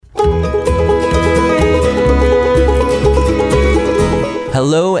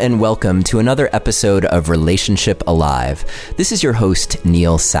Hello and welcome to another episode of Relationship Alive. This is your host,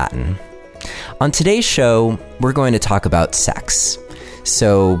 Neil Satin. On today's show, we're going to talk about sex.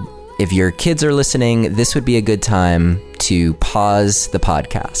 So if your kids are listening, this would be a good time to pause the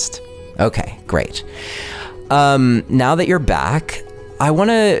podcast. Okay, great. Now that you're back, I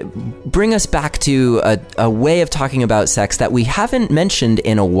want to bring us back to a way of talking about sex that we haven't mentioned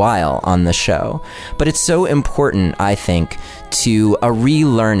in a while on the show. But it's so important, I think, to a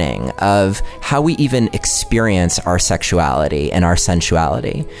relearning of how we even experience our sexuality and our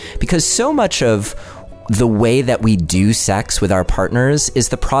sensuality. Because so much of the way that we do sex with our partners is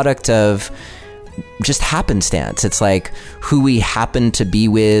the product of just happenstance. It's like who we happen to be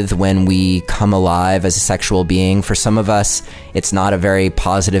with when we come alive as a sexual being. For some of us, it's not a very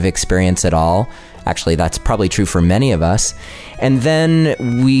positive experience at all. Actually, that's probably true for many of us. And then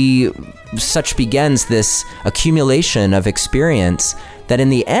such begins this accumulation of experience that in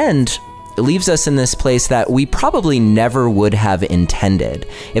the end leaves us in this place that we probably never would have intended.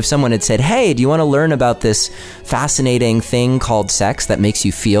 If someone had said, hey, do you want to learn about this fascinating thing called sex that makes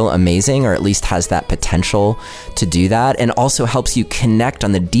you feel amazing, or at least has that potential to do that, and also helps you connect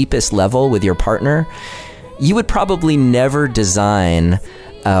on the deepest level with your partner, you would probably never design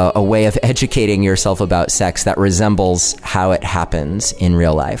a way of educating yourself about sex that resembles how it happens in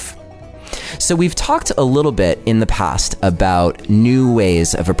real life. So we've talked a little bit in the past about new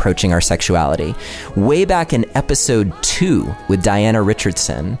ways of approaching our sexuality. Way back in episode 2 with Diana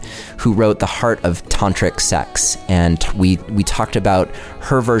Richardson, who wrote The Heart of Tantric Sex. And we talked about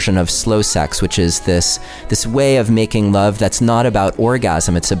her version of slow sex, which is this way of making love that's not about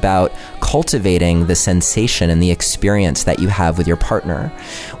orgasm. It's about cultivating the sensation and the experience that you have with your partner.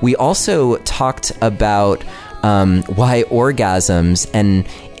 We also talked about why orgasms and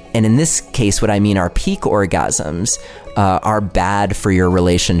in this case, what I mean are peak orgasms are bad for your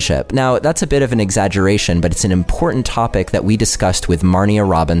relationship. Now, that's a bit of an exaggeration, but it's an important topic that we discussed with Marnia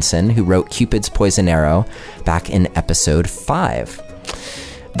Robinson, who wrote Cupid's Poison Arrow back in episode 5.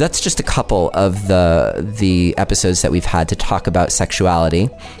 That's just a couple of the episodes that we've had to talk about sexuality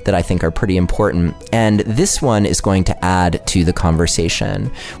that I think are pretty important. And this one is going to add to the conversation,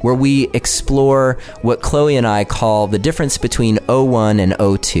 where we explore what Chloe and I call the difference between O1 and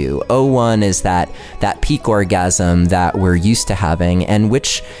O2. O1 is that peak orgasm that we're used to having, and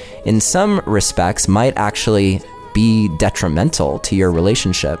which in some respects might actually be detrimental to your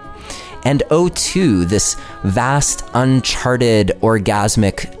relationship. And O2, this vast, uncharted,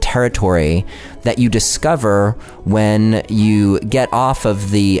 orgasmic territory that you discover when you get off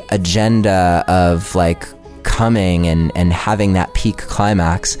of the agenda of like coming and having that peak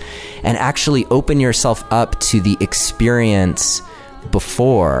climax and actually open yourself up to the experience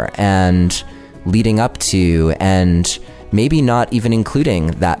before and leading up to, and maybe not even including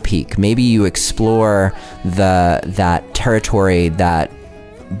that peak. Maybe you explore that territory that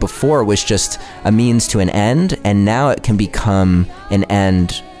before was just a means to an end, and now it can become an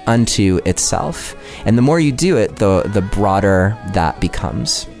end unto itself. And the more you do it, the broader that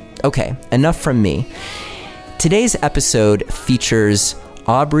becomes. Okay, enough from me. Today's episode features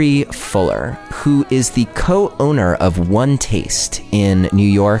Aubrey Fuller, who is the co-owner of One Taste in New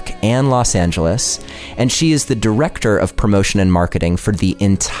York and Los Angeles, and she is the director of promotion and marketing for the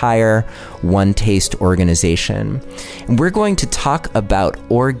entire One Taste organization. And we're going to talk about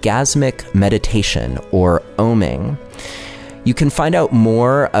orgasmic meditation, or OMing. You can find out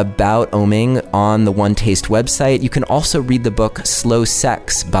more about OMing on the One Taste website. You can also read the book Slow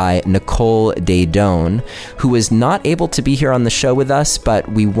Sex by Nicole Daedone, who was not able to be here on the show with us, but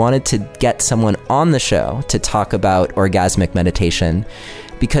we wanted to get someone on the show to talk about orgasmic meditation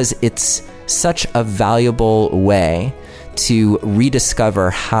because it's such a valuable way to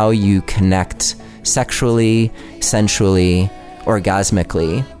rediscover how you connect sexually, sensually,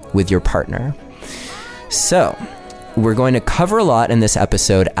 orgasmically with your partner. So, we're going to cover a lot in this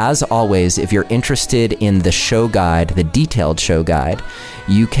episode. As always, if you're interested in the show guide, the detailed show guide,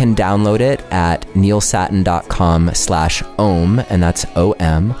 you can download it at neilsatin.com/om, and that's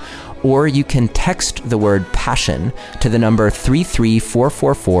OM, or you can text the word passion to the number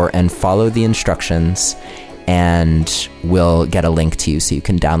 33444 and follow the instructions, and we'll get a link to you so you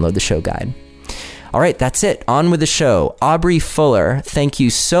can download the show guide. All right, that's it. On with the show. Aubrey Fuller, thank you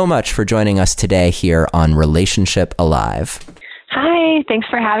so much for joining us today here on Relationship Alive. Hi, thanks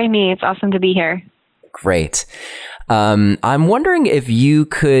for having me. It's awesome to be here. Great. I'm wondering if you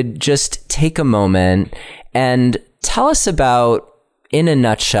could just take a moment and tell us about, in a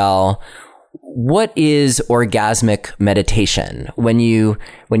nutshell, what is orgasmic meditation? When you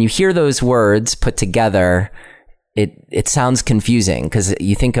hear those words put together, it sounds confusing because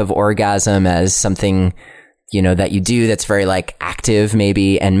you think of orgasm as something, that you do that's very like active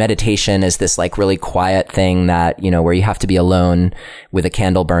maybe, and meditation is this like really quiet thing that, where you have to be alone with a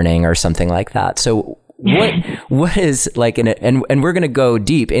candle burning or something like that. So what is like, and we're going to go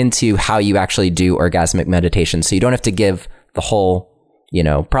deep into how you actually do orgasmic meditation. So you don't have to give the whole,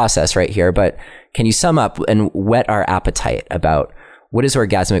 process right here, but can you sum up and whet our appetite about what is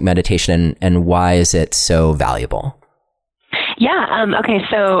orgasmic meditation and why is it so valuable? Yeah. Okay.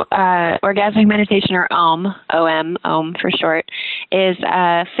 So, orgasmic meditation, or OM, OM for short, is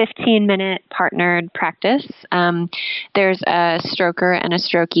a 15-minute partnered practice. There's a stroker and a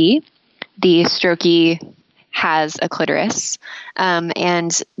strokee. The strokee has a clitoris, and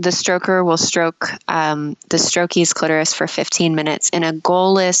the stroker will stroke the strokee's clitoris for 15 minutes in a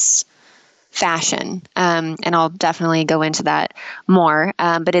goalless fashion. And I'll definitely go into that more.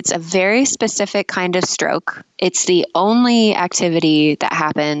 But it's a very specific kind of stroke. It's the only activity that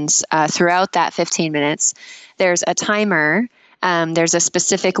happens throughout that 15 minutes. There's a timer. There's a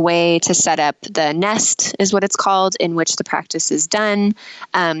specific way to set up the nest, is what it's called, in which the practice is done.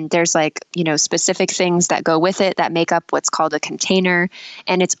 There's specific things that go with it that make up what's called a container.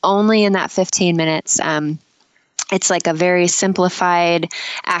 And it's only in that 15 minutes. It's like a very simplified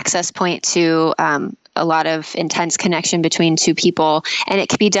access point to a lot of intense connection between two people. And it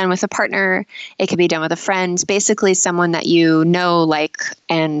could be done with a partner. It could be done with a friend, basically someone that you know, like,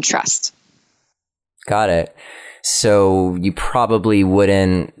 and trust. Got it. So you probably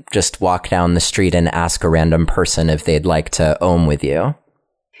wouldn't just walk down the street and ask a random person if they'd like to OM with you.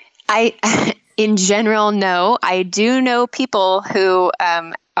 In general, no. I do know people who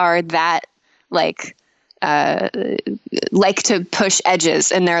are that like to push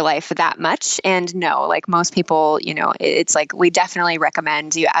edges in their life that much. And no, like most people, it's like we definitely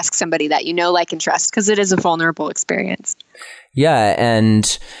recommend you ask somebody that you know, like, and trust, because it is a vulnerable experience. Yeah.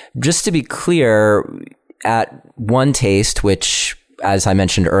 And just to be clear, at One Taste, which, as I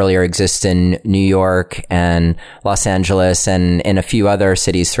mentioned earlier, exists in New York and Los Angeles and in a few other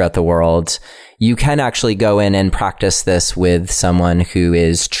cities throughout the world, you can actually go in and practice this with someone who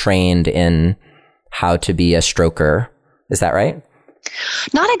is trained in how to be a stroker. Is that right?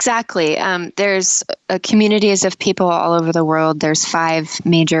 Not exactly. There's communities of people all over the world. There's 5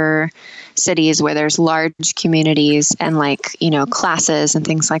 major cities where there's large communities and classes and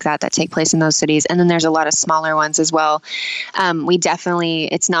things like that take place in those cities. And then there's a lot of smaller ones as well.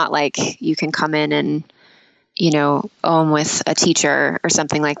 It's not like you can come in and, OM with a teacher or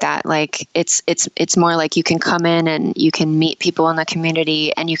something like that. Like it's more like you can come in and you can meet people in the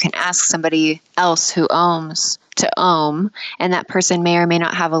community and you can ask somebody else who OMs to OM, and that person may or may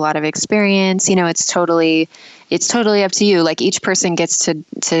not have a lot of experience. It's totally up to you. Like each person gets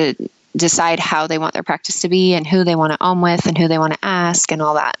to decide how they want their practice to be and who they want to OM with and who they want to ask and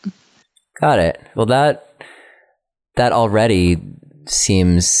all that. Got it. Well, that already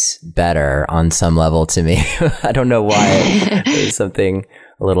seems better on some level to me. I don't know why. There's something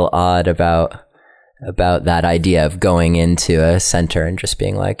a little odd about that idea of going into a center and just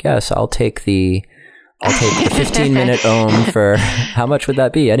being like, yes, I'll take the 15-minute OM for, how much would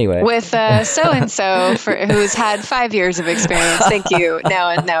that be anyway? With so-and-so who's had 5 years of experience. Thank you.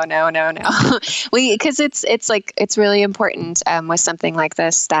 No. Because it's really important with something like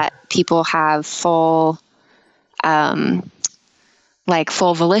this that people have full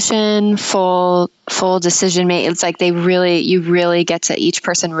volition, full decision making. It's like each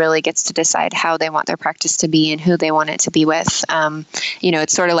person really gets to decide how they want their practice to be and who they want it to be with.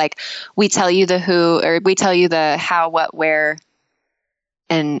 It's sort of like we tell you the who, or we tell you the how, what, where,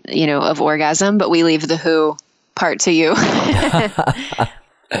 and, of orgasm, but we leave the who part to you.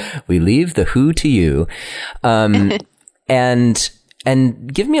 We leave the who to you. And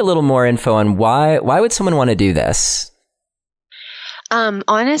give me a little more info on why would someone want to do this?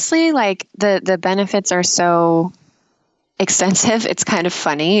 Honestly, the benefits are so extensive. It's kind of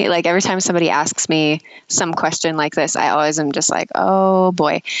funny. Like every time somebody asks me some question like this, I always am just like, oh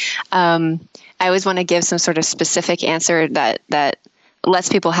boy. I always want to give some sort of specific answer that lets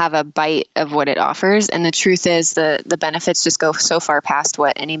people have a bite of what it offers. And the truth is the benefits just go so far past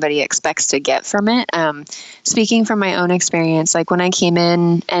what anybody expects to get from it. Speaking from my own experience, like when I came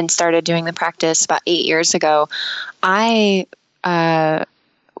in and started doing the practice about 8 years ago, I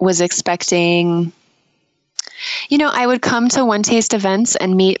was expecting, I would come to One Taste events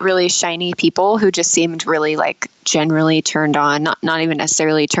and meet really shiny people who just seemed really generally turned on, not even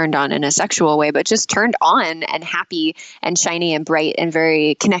necessarily turned on in a sexual way, but just turned on and happy and shiny and bright and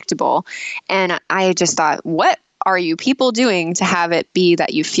very connectable. And I just thought, what are you people doing to have it be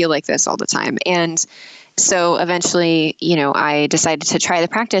that you feel like this all the time? And So eventually, I decided to try the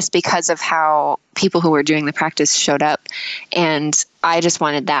practice because of how people who were doing the practice showed up. And I just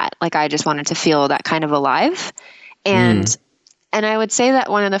wanted that. Like, I just wanted to feel that kind of alive. And I would say that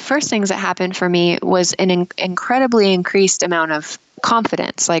one of the first things that happened for me was an incredibly increased amount of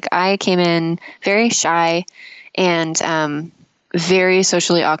confidence. Like, I came in very shy and very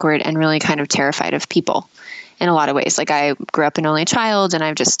socially awkward and really kind of terrified of people in a lot of ways. Like, I grew up an only child, and I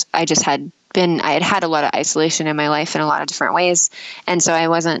had had a lot of isolation in my life in a lot of different ways. And so I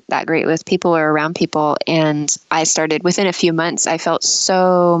wasn't that great with people or around people. And I started, within a few months, I felt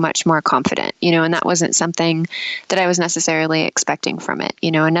so much more confident, and that wasn't something that I was necessarily expecting from it.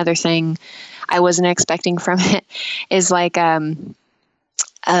 Another thing I wasn't expecting from it is like,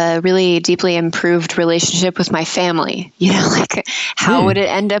 a really deeply improved relationship with my family, like how would it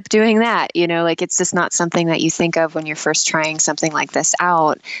end up doing that? Like, it's just not something that you think of when you're first trying something like this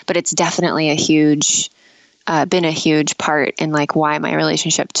out, but it's definitely been a huge part in like why my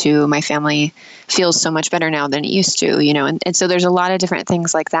relationship to my family feels so much better now than it used to, and so there's a lot of different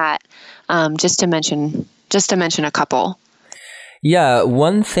things like that. Just to mention a couple. Yeah,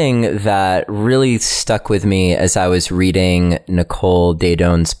 one thing that really stuck with me as I was reading Nicole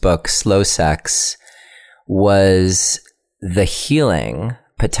Daedon's book, Slow Sex, was the healing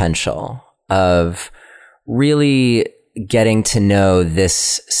potential of really getting to know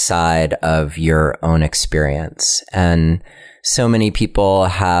this side of your own experience. And so many people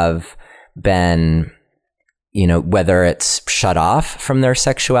have been, whether it's shut off from their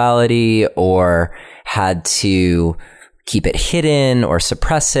sexuality or had to keep it hidden or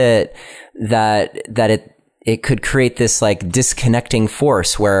suppress it, that it could create this like disconnecting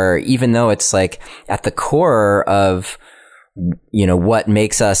force where, even though it's like at the core of, what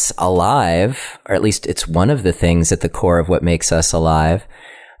makes us alive, or at least it's one of the things at the core of what makes us alive,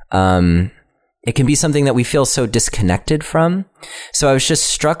 it can be something that we feel so disconnected from. So I was just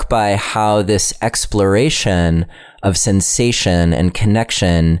struck by how this exploration of sensation and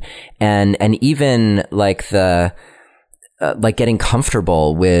connection and even like like getting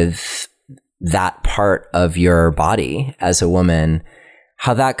comfortable with that part of your body as a woman,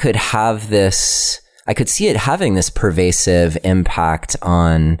 how that could have this, I could see it having this pervasive impact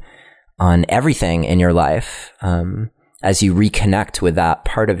on everything in your life, as you reconnect with that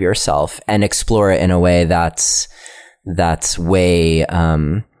part of yourself and explore it in a way that's way,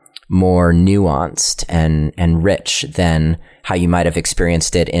 more nuanced and rich than how you might have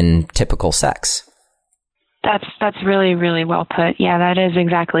experienced it in typical sex. That's really, really well put. Yeah, that is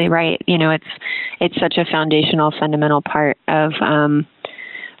exactly right. It's such a foundational, fundamental part of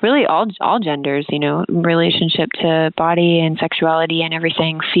really all genders, relationship to body and sexuality and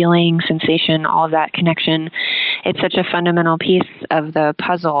everything, feeling, sensation, all of that connection. It's such a fundamental piece of the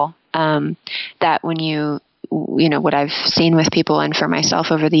puzzle that when what I've seen with people and for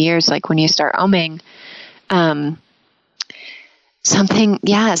myself over the years, like when you start oming,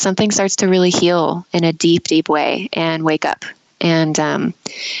 something starts to really heal in a deep, deep way and wake up. And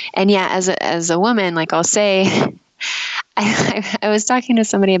yeah, as a woman, like I'll say, I was talking to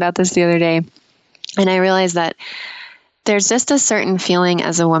somebody about this the other day, and I realized that there's just a certain feeling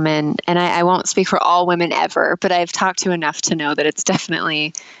as a woman, and I won't speak for all women ever, but I've talked to enough to know that it's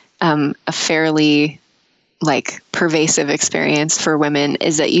definitely a fairly like pervasive experience for women,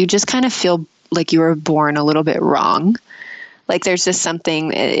 is that you just kind of feel like you were born a little bit wrong. Like there's just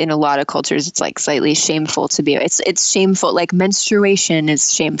something in a lot of cultures, it's like slightly shameful to be, it's shameful. Like menstruation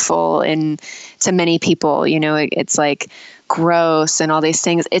is shameful to many people, it's like gross and all these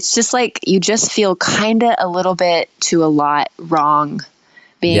things. It's just like, you just feel kind of a little bit to a lot wrong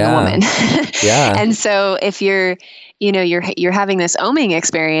being a woman. Yeah. And so if you're having this oming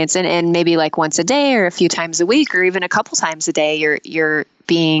experience and maybe like once a day or a few times a week, or even a couple times a day, you're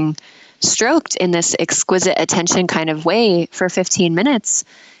being stroked in this exquisite attention kind of way for 15 minutes,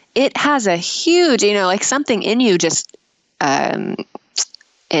 it has a huge, like something in you just,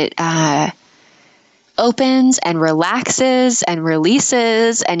 it opens and relaxes and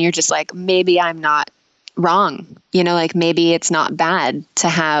releases. And you're just like, maybe I'm not wrong. Like maybe it's not bad to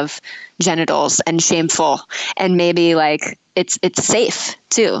have genitals and shameful, and maybe like it's safe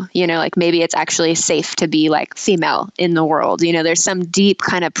too, like maybe it's actually safe to be like female in the world. There's some deep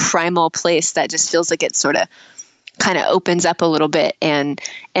kind of primal place that just feels like it sort of kind of opens up a little bit and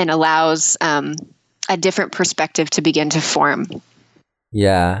allows a different perspective to begin to form.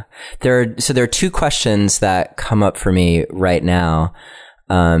 Yeah. There are two questions that come up for me right now.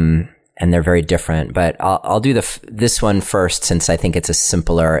 And they're very different, but I'll do this one first, since I think it's a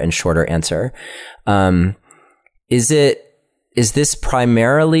simpler and shorter answer. Is it is this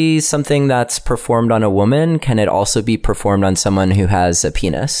primarily something that's performed on a woman? Can it also be performed on someone who has a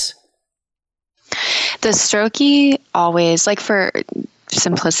penis? The strokey always, like for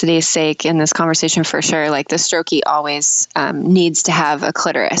simplicity's sake in this conversation for sure, like the strokey always needs to have a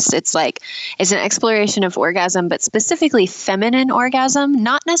clitoris. It's an exploration of orgasm, but specifically feminine orgasm,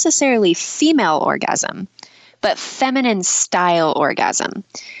 not necessarily female orgasm, but feminine style orgasm.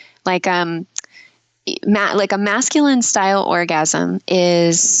 Like a masculine style orgasm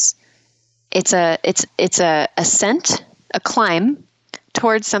is it's a ascent, a climb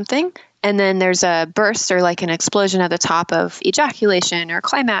towards something. And then there's a burst or like an explosion at the top of ejaculation or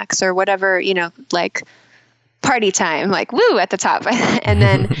climax or whatever, like party time, like woo at the top. And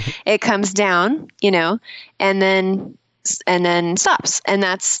then it comes down, and then stops. And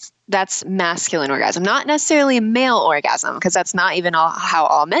that's masculine orgasm, not necessarily a male orgasm, because that's not even how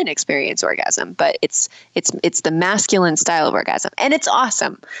all men experience orgasm, but it's the masculine style of orgasm. And it's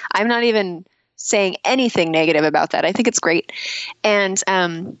awesome. I'm not even saying anything negative about that. I think it's great. And,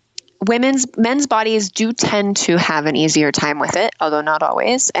 men's bodies do tend to have an easier time with it, although not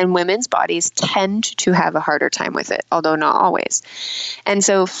always. And women's bodies tend to have a harder time with it, although not always. And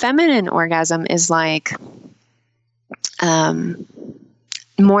so feminine orgasm is like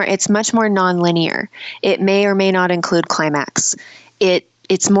it's much more nonlinear. It may or may not include climax.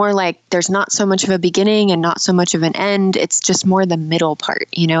 It's more like there's not so much of a beginning and not so much of an end. It's just more the middle part.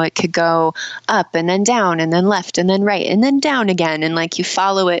 It could go up and then down and then left and then right and then down again. And like you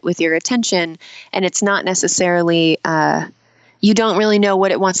follow it with your attention, and it's not necessarily, you don't really know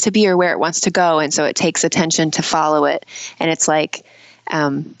what it wants to be or where it wants to go. And so it takes attention to follow it. And it's like,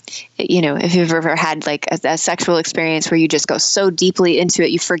 if you've ever had like a sexual experience where you just go so deeply into it,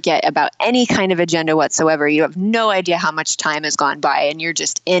 you forget about any kind of agenda whatsoever. You have no idea how much time has gone by and you're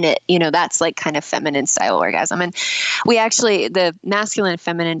just in it. That's like kind of feminine style orgasm. And the masculine and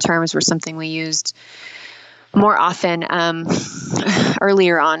feminine terms were something we used more often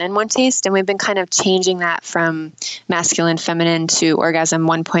earlier on in One Taste. And we've been kind of changing that from masculine, feminine to orgasm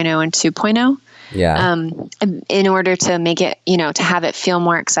 1.0 and 2.0. Yeah. In order to make it, to have it feel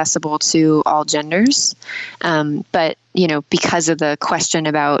more accessible to all genders. But, because of the question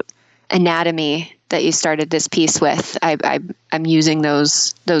about anatomy that you started this piece with, I'm using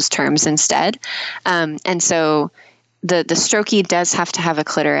those terms instead. And so the strokey does have to have a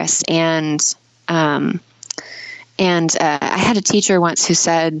clitoris. And I had a teacher once who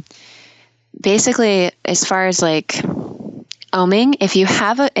said, basically, as far as like oming, if you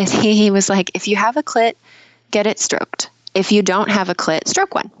have a clit, get it stroked. If you don't have a clit,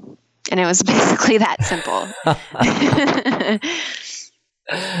 stroke one. And it was basically that simple.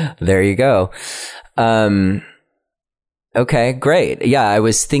 There you go. Okay, great. Yeah, I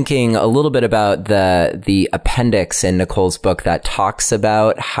was thinking a little bit about the appendix in Nicole's book that talks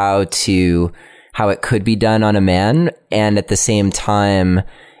about how it could be done on a man. And at the same time,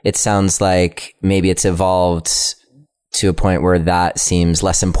 it sounds like maybe it's evolved to a point where that seems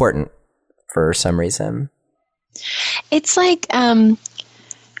less important for some reason. It's like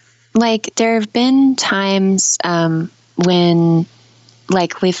there have been times when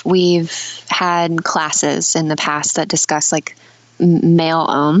like we've had classes in the past that discuss like male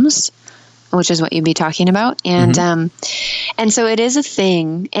ohms, which is what you'd be talking about. And and so it is a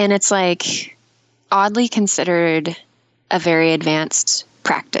thing, and it's like oddly considered a very advanced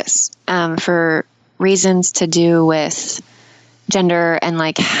practice for reasons to do with gender and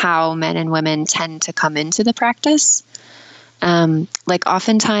like how men and women tend to come into the practice. Like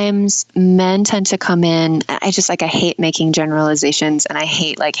oftentimes men tend to come in, I hate making generalizations, and I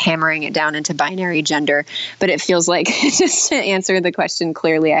hate like hammering it down into binary gender, but it feels like just to answer the question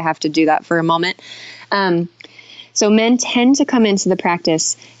clearly, I have to do that for a moment. So men tend to come into the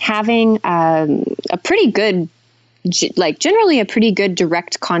practice having a pretty good, like generally a pretty good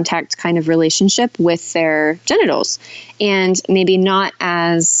direct contact kind of relationship with their genitals, and maybe not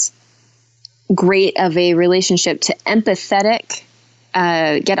as great of a relationship to empathetic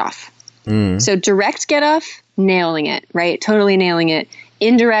get off. So direct get off, nailing it, right? Totally nailing it.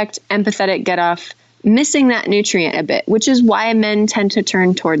 Indirect, empathetic get off, missing that nutrient a bit, which is why men tend to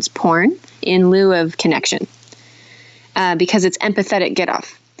turn towards porn in lieu of connection, because it's empathetic get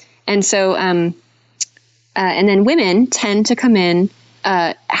off. And so, and then women tend to come in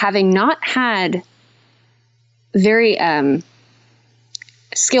having not had very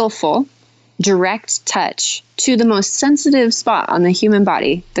skillful direct touch to the most sensitive spot on the human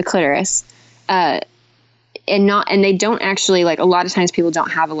body, the clitoris, and they don't actually, like, a lot of times people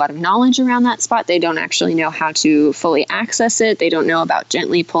don't have a lot of knowledge around that spot. They don't actually know how to fully access it. They don't know about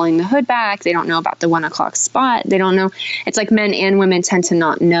gently pulling the hood back. They don't know about the 1 o'clock spot. They don't know. It's like men and women tend to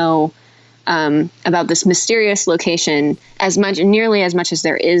not know about this mysterious location nearly as much as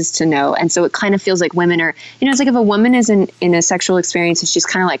there is to know. And so it kind of feels like women are, it's like if a woman is in a sexual experience and she's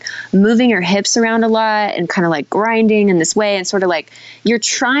kind of like moving her hips around a lot and kind of like grinding in this way, and sort of like you're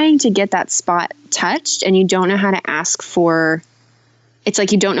trying to get that spot touched and you don't know how to ask for, it's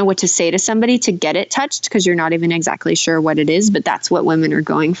like you don't know what to say to somebody to get it touched because you're not even exactly sure what it is, but that's what women are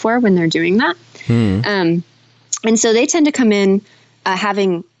going for when they're doing that. And so they tend to come in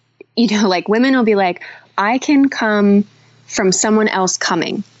having, like women will be like, I can come from someone else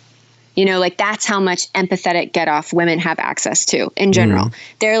coming, like that's how much empathetic get off women have access to in general.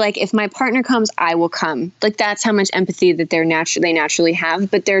 They're like, if my partner comes, I will come. Like that's how much empathy that they naturally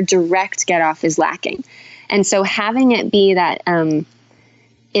have, but their direct get off is lacking. And so having it be that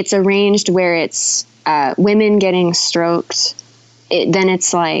it's arranged where it's women getting stroked, then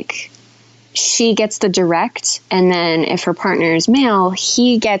it's like, she gets the direct, and then if her partner is male,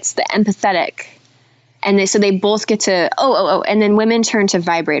 he gets the empathetic. And so they both get to, and then women turn to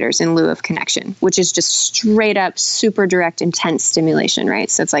vibrators in lieu of connection, which is just straight up, super direct, intense stimulation, right?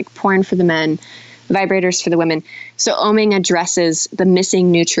 So it's like porn for the men, vibrators for the women. So oming addresses the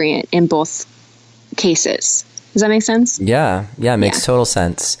missing nutrient in both cases. Does that make sense? Yeah, it makes total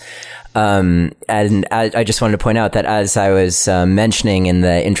sense. And I just wanted to point out that as I was mentioning in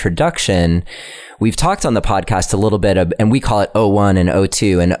the introduction, we've talked on the podcast a little bit and we call it O1 and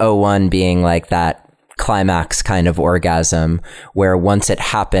O2, and O1 being like that climax kind of orgasm where once it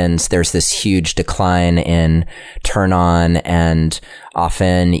happens, there's this huge decline in turn on, and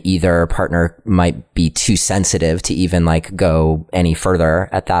often either partner might be too sensitive to even like go any further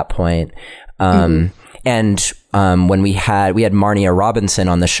at that point. And when we had Marnia Robinson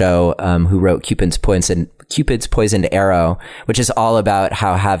on the show, who wrote Cupid's Poisoned Arrow, which is all about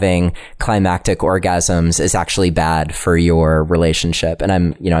how having climactic orgasms is actually bad for your relationship. And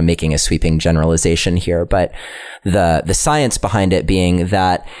I'm making a sweeping generalization here, but the science behind it being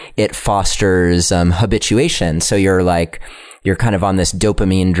that it fosters habituation. So you're kind of on this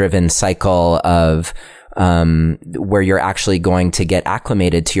dopamine driven cycle of where you're actually going to get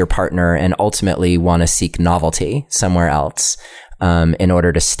acclimated to your partner and ultimately want to seek novelty somewhere else in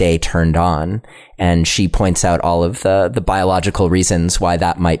order to stay turned on. And she points out all of the biological reasons why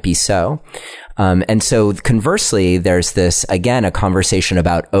that might be so. And so conversely, there's this, again, a conversation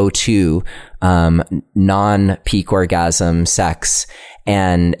about O2, non-peak orgasm sex,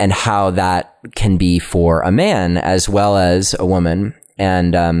 and how that can be for a man as well as a woman.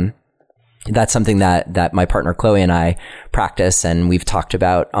 And that's something that my partner Chloe and I practice, and we've talked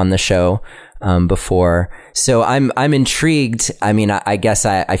about on the show before. So I'm intrigued. I mean, I guess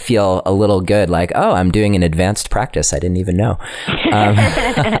I feel a little good, like, oh, I'm doing an advanced practice. I didn't even know.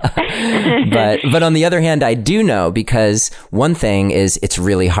 But on the other hand, I do know, because one thing is it's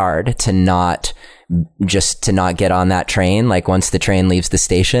really hard to not get on that train, like once the train leaves the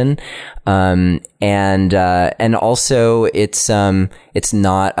station. And also it's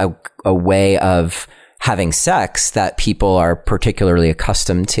not a way of having sex that people are particularly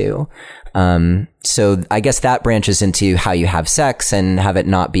accustomed to. So I guess that branches into how you have sex and have it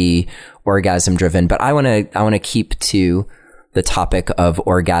not be orgasm driven. But I want to keep to the topic of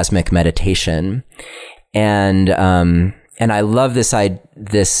orgasmic meditation. And I love this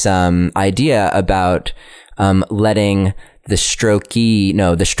idea about letting the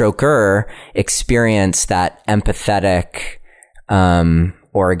stroker experience that empathetic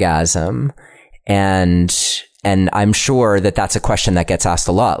orgasm. And I'm sure that that's a question that gets asked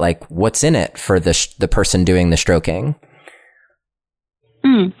a lot. Like, what's in it for the person doing the stroking?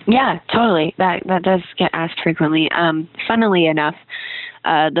 Yeah, totally. That does get asked frequently. Funnily enough,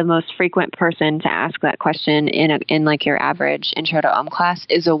 the most frequent person to ask that question in like your average intro to class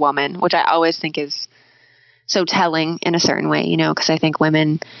is a woman, which I always think is so telling in a certain way, because I think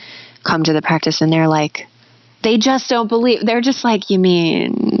women come to the practice and they're like, they just don't believe. They're just like, you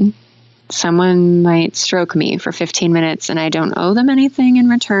mean someone might stroke me for 15 minutes and I don't owe them anything in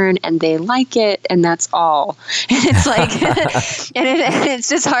return, and they like it, and that's all. And it's like, and it's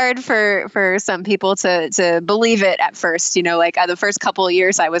just hard for some people to believe it at first, like the first couple of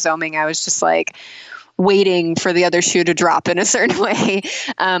years I was oming, I was just like waiting for the other shoe to drop in a certain way.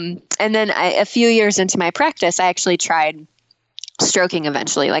 And then a few years into my practice, I actually tried stroking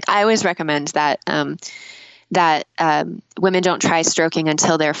eventually. Like I always recommend that women don't try stroking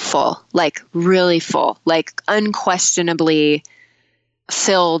until they're full, like really full, like unquestionably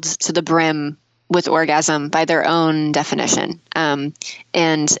filled to the brim with orgasm by their own definition. And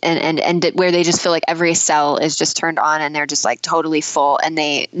where they just feel like every cell is just turned on and they're just like totally full, and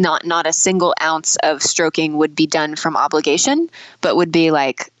they not a single ounce of stroking would be done from obligation, but would be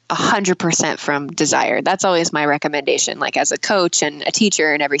like 100% from desire. That's always my recommendation, like as a coach and a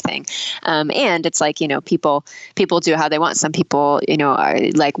teacher and everything. And it's like, people do how they want. Some people, are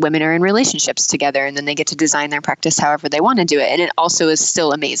like, women are in relationships together and then they get to design their practice however they want to do it. And it also is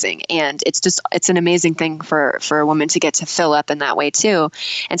still amazing. And it's an amazing thing for a woman to get to fill up in that way too.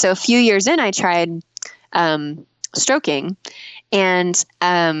 And so a few years in, I tried, stroking, and,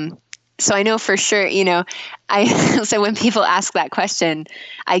 so I know for sure, so when people ask that question,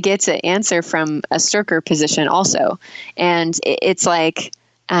 I get to answer from a stroker position also. And it's like,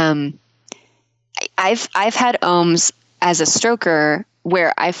 I've had OMs as a stroker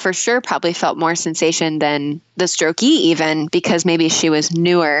where I for sure probably felt more sensation than the strokee, even because maybe she was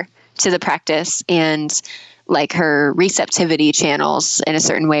newer to the practice and like her receptivity channels in a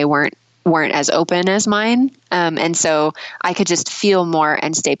certain way weren't as open as mine. And so I could just feel more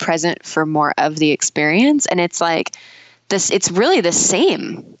and stay present for more of the experience. And it's like this, it's really the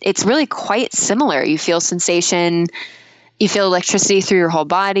same. It's really quite similar. You feel sensation, you feel electricity through your whole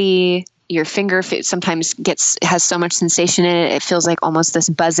body. Your finger sometimes has so much sensation in it. It feels like almost this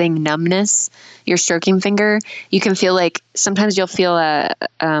buzzing numbness, your stroking finger. You can feel like sometimes you'll feel like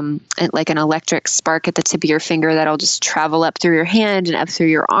an electric spark at the tip of your finger that'll just travel up through your hand and up through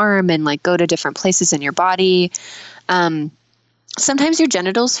your arm and like go to different places in your body. Sometimes your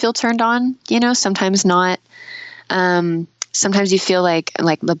genitals feel turned on, sometimes not. Sometimes you feel like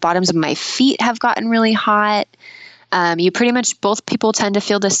the bottoms of my feet have gotten really hot. You pretty much, both people tend to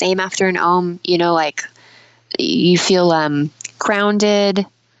feel the same after an OM, like you feel grounded,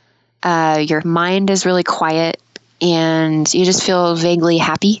 your mind is really quiet, and you just feel vaguely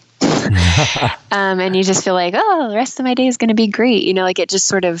happy. And you just feel like, oh, the rest of my day is going to be great. Like it just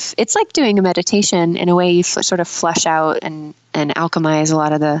sort of, it's like doing a meditation in a way. You sort of flush out and alchemize a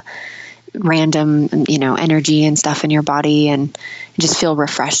lot of the random, energy and stuff in your body, and just feel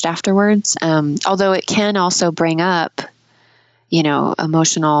refreshed afterwards. Although it can also bring up,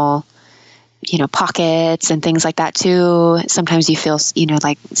 emotional, pockets and things like that too. Sometimes you feel,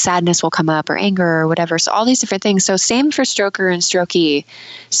 like sadness will come up or anger or whatever. So all these different things. So same for stroker and strokee,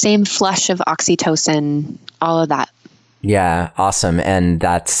 same flush of oxytocin, all of that. Yeah, awesome. And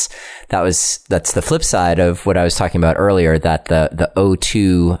that's the flip side of what I was talking about earlier, that the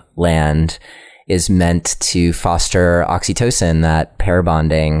O2 land is meant to foster oxytocin, that pair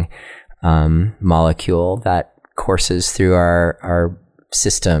bonding molecule that courses through our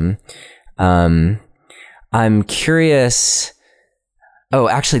system. I'm curious. Oh,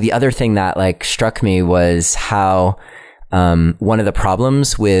 actually, the other thing that like struck me was how one of the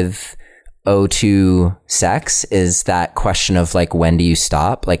problems with O2 sex is that question of like, when do you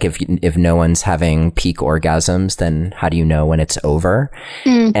stop? Like if no one's having peak orgasms, then how do you know when it's over?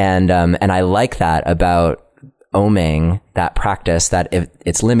 And I like that about oming, that practice, that if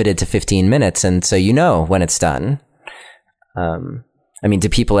it's limited to 15 minutes. And so when it's done. Do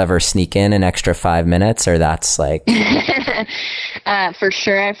people ever sneak in an extra 5 minutes, or that's like? For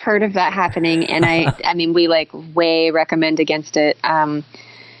sure. I've heard of that happening. And we like way recommend against it.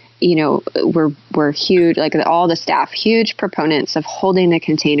 We're huge, like all the staff, huge proponents of holding the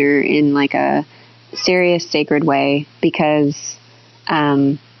container in like a serious, sacred way, because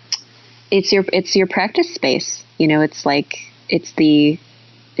it's your practice space. It's like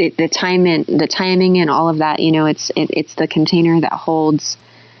the timing and all of that. It's the container that holds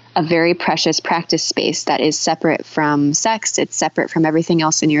a very precious practice space that is separate from sex. It's separate from everything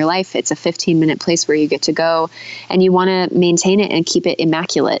else in your life. It's a 15-minute place where you get to go, and you want to maintain it and keep it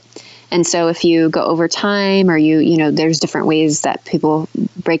immaculate. And so if you go over time, or there's different ways that people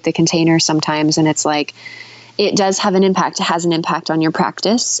break the container sometimes, and it's like, it does have an impact. It has an impact on your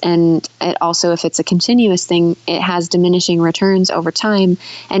practice. And it also, if it's a continuous thing, it has diminishing returns over time.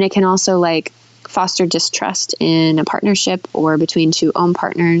 And it can also like foster distrust in a partnership or between two OM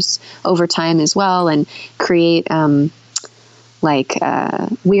partners over time as well, and create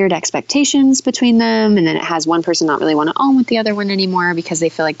weird expectations between them. And then it has one person not really want to OM with the other one anymore, because they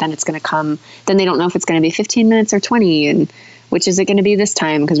feel like then it's going to come, then they don't know if it's going to be 15 minutes or 20, and which is it going to be this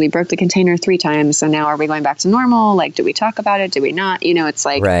time, because we broke the container 3 times. So now are we going back to normal? Like, do we talk about it? Do we not? It's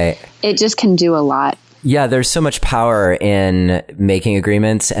like, right. It just can do a lot. Yeah. There's so much power in making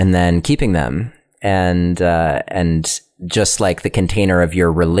agreements and then keeping them. And just like the container of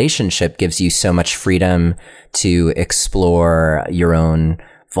your relationship gives you so much freedom to explore your own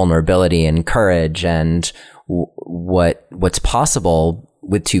vulnerability and courage and what's possible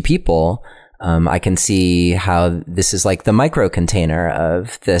with two people. I can see how this is like the micro container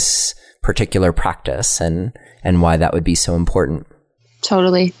of this particular practice and why that would be so important.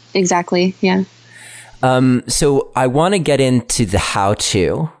 Totally. Exactly. Yeah. So I want to get into the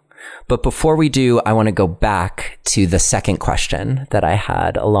how-to, but before we do, I want to go back to the second question that I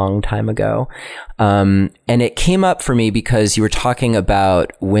had a long time ago. And it came up for me because you were talking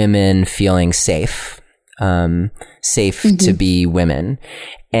about women feeling safe, to be women.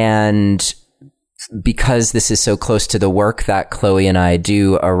 And because this is so close to the work that Chloe and I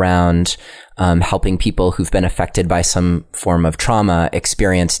do around helping people who've been affected by some form of trauma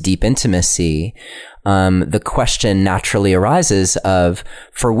experience deep intimacy, the question naturally arises of,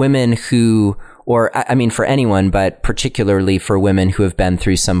 for women who, or I mean for anyone, but particularly for women who have been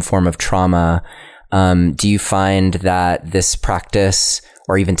through some form of trauma, do you find that this practice,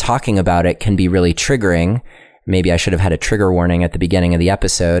 or even talking about it, can be really triggering? Maybe I should have had a trigger warning at the beginning of the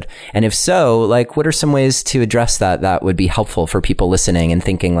episode. And if so, like, what are some ways to address that would be helpful for people listening and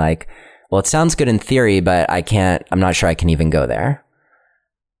thinking like, well, it sounds good in theory, but I'm not sure I can even go there.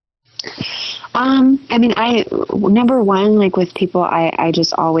 I mean, number one, like with people, I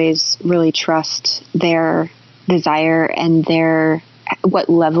just always really trust their desire and what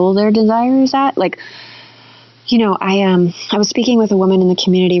level their desire is at. Like, you know, I was speaking with a woman in the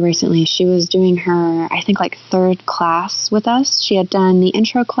community recently. She was doing her, I think, like third class with us. She had done the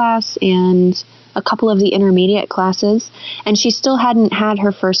intro class and a couple of the intermediate classes, and she still hadn't had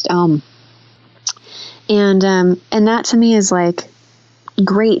her first OM. And that to me is like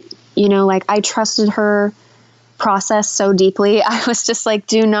great. You know, like I trusted her process so deeply. I was just like,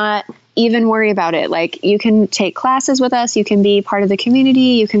 do not even worry about it. Like, you can take classes with us. You can be part of the community.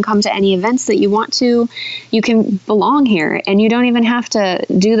 You can come to any events that you want to. You can belong here, and you don't even have to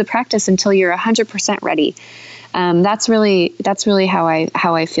do the practice until you're 100% ready. That's really how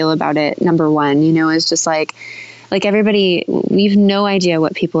I feel about it. Number one, you know, is just like everybody, we've no idea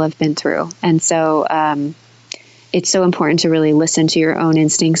what people have been through. And so, it's so important to really listen to your own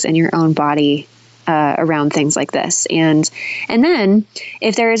instincts and your own body around things like this. And then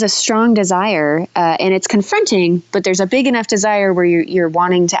if there is a strong desire and it's confronting, but there's a big enough desire where you're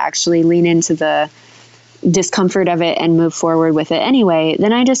wanting to actually lean into the discomfort of it and move forward with it anyway,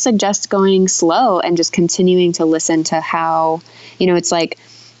 then I just suggest going slow and just continuing to listen to how, you know, it's like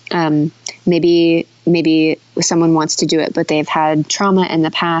maybe someone wants to do it, but they've had trauma in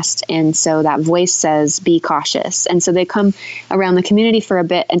the past. And so that voice says, be cautious. And so they come around the community for a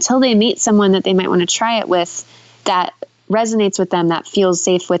bit until they meet someone that they might want to try it with, that resonates with them, that feels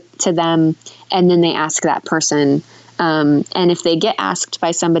safe to them. And then they ask that person. And if they get asked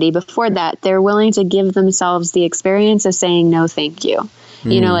by somebody before that, they're willing to give themselves the experience of saying, no, thank you.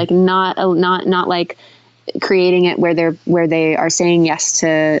 You know, like not like creating it where they are saying yes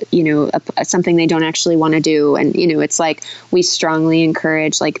to, you know, something they don't actually want to do. And, you know, it's like, we strongly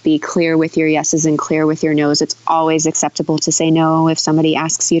encourage, like, be clear with your yeses and clear with your nos. It's always acceptable to say no. If somebody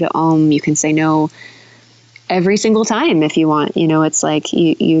asks you to OM, you can say no every single time if you want. You know, it's like,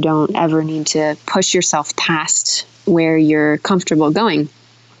 you don't ever need to push yourself past where you're comfortable going.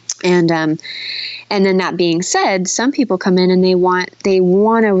 And then that being said, some people come in and they want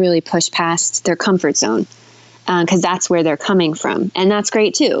to really push past their comfort zone, because that's where they're coming from. And that's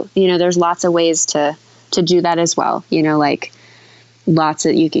great too. You know, there's lots of ways to do that as well. You know, like lots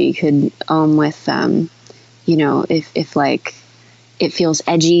of, you could OM with, you know, if like it feels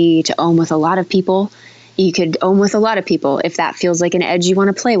edgy to OM with a lot of people, you could OM with a lot of people. If that feels like an edge you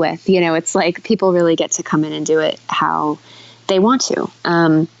want to play with, you know, it's like people really get to come in and do it how they want to.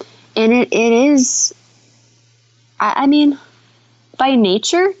 And it is, I mean, by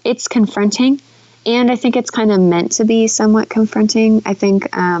nature, it's confronting. And I think it's kind of meant to be somewhat confronting. I think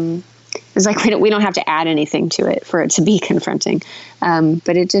it's like we don't have to add anything to it for it to be confronting.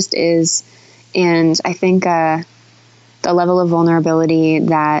 But it just is. And I think the level of vulnerability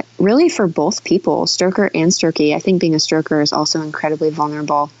that really for both people, stroker and strokey, I think being a stroker is also incredibly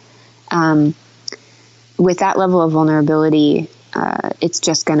vulnerable. With that level of vulnerability, it's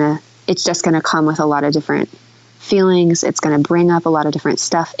just gonna come with a lot of different feelings. It's going to bring up a lot of different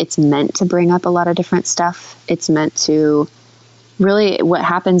stuff. It's meant to bring up a lot of different stuff. It's meant to really, what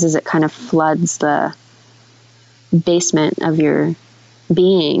happens is it kind of floods the basement of your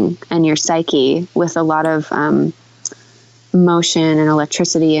being and your psyche with a lot of motion and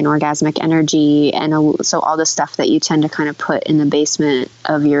electricity and orgasmic energy. And so all the stuff that you tend to kind of put in the basement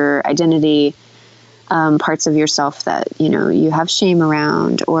of your identity, parts of yourself that, you know, you have shame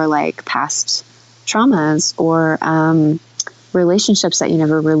around, or like past traumas, or relationships that you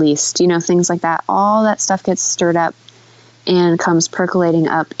never released, you know, things like that. All that stuff gets stirred up and comes percolating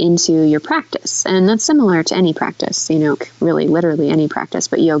up into your practice. And that's similar to any practice, really literally any practice,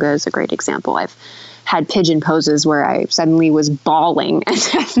 but yoga is a great example. I've had pigeon poses where I suddenly was bawling and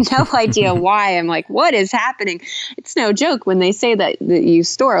I have no idea why. I'm like, what is happening? It's no joke when they say that you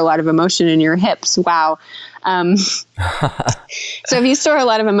store a lot of emotion in your hips. Wow. So if you store a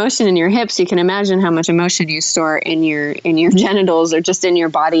lot of emotion in your hips, you can imagine how much emotion you store in your genitals or just in your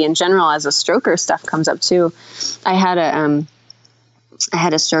body in general as a stroker stuff comes up too. I had a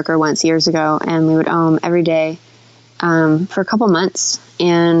stroker once years ago, and we would Om every day for a couple months.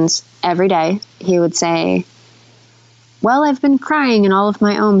 And every day he would say, well, I've been crying in all of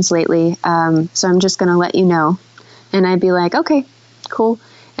my Oms lately, so I'm just going to let you know. And I'd be like, okay, cool.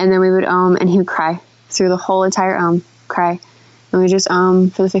 And then we would Om, and he would cry through the whole entire Om, cry. And we just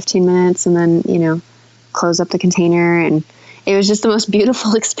Om for the 15 minutes and then, close up the container. And it was just the most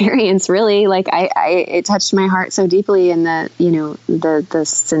beautiful experience, really. Like it touched my heart so deeply, and the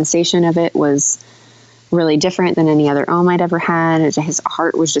sensation of it was really different than any other Om I'd ever had. His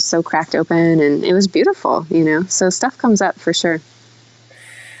heart was just so cracked open, and it was beautiful, so stuff comes up for sure.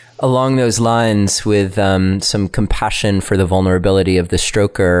 Along those lines, with some compassion for the vulnerability of the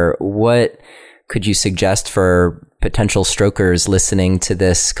stroker, what could you suggest for potential strokers listening to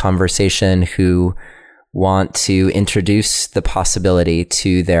this conversation who want to introduce the possibility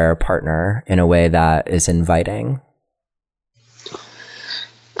to their partner in a way that is inviting?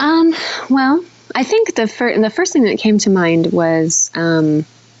 Well, I think the first thing that came to mind was don't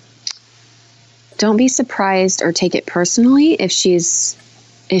be surprised or take it personally if she's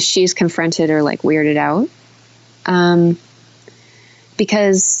confronted or like weirded out,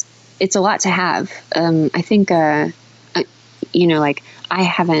 because it's a lot to have. I think like I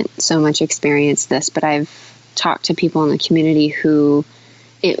haven't so much experienced this, but I've talked to people in the community who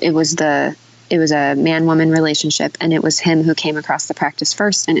it was a man-woman relationship, and it was him who came across the practice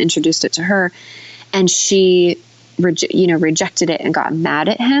first and introduced it to her. And she, rejected it and got mad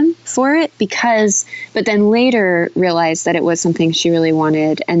at him for it but then later realized that it was something she really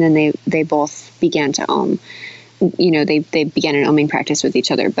wanted. And then they both began to Om, they began an Oming practice with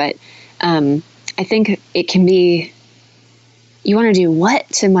each other. But I think it can be, you want to do what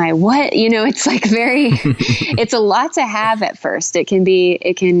to my what? It's like it's a lot to have at first. It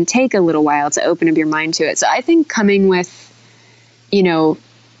can take a little while to open up your mind to it. So I think coming with,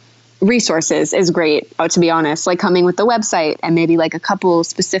 resources is great, to be honest, like coming with the website and maybe like a couple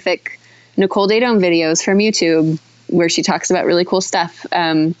specific Nicole Daedone videos from YouTube where she talks about really cool stuff,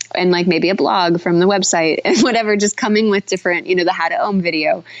 and like maybe a blog from the website and whatever, just coming with different, the How to Om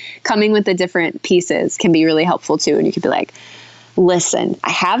video, coming with the different pieces can be really helpful too. And you could be like, listen, I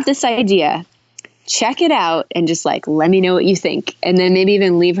have this idea, check it out, and just like, let me know what you think. And then maybe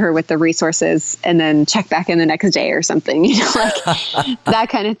even leave her with the resources and then check back in the next day or something, that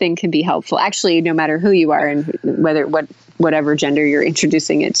kind of thing can be helpful. Actually, no matter who you are and whatever gender you're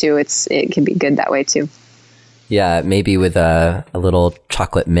introducing it to, it can be good that way too. Yeah, maybe with a little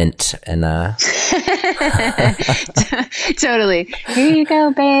chocolate mint and Totally. Here you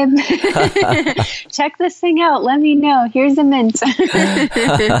go, babe. Check this thing out. Let me know. Here's a mint.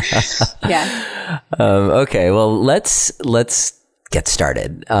 Yeah. Okay. Well, let's get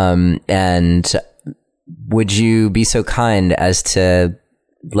started. And would you be so kind as to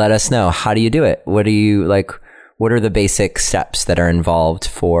let us know, how do you do it? What are the basic steps that are involved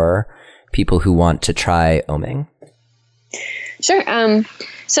for people who want to try Oming? Sure.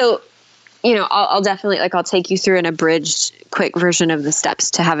 So, I'll definitely, I'll take you through an abridged quick version of the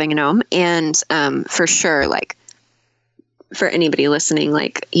steps to having an Om. And, for sure, for anybody listening,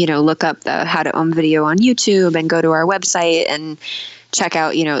 look up the How to Om video on YouTube and go to our website and check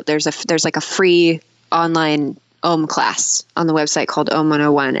out, there's a free online Om class on the website called Om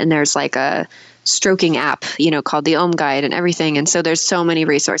 101. And there's a stroking app, called the Om Guide and everything. And so there's so many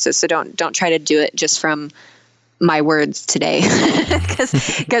resources. So don't try to do it just from my words today, because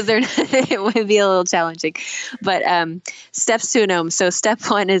it would be a little challenging. But steps to an Om. So step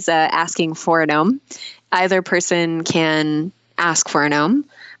one is asking for an Om. Either person can ask for an Om.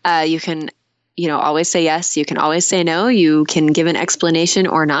 You can, always say yes. You can always say no. You can give an explanation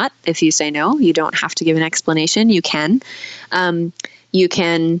or not. If you say no, you don't have to give an explanation. You can. You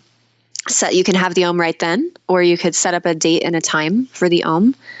can have the Om right then, or you could set up a date and a time for the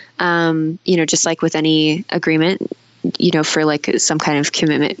Om. Just like with any agreement, for some kind of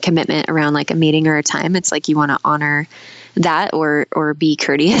commitment around a meeting or a time, it's you want to honor that or be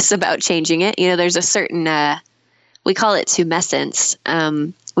courteous about changing it. There's a certain, we call it tumescence,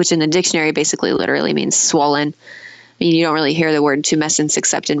 which in the dictionary basically literally means swollen. mean, you don't really hear the word tumescence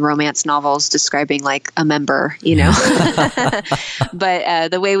except in romance novels describing like a member,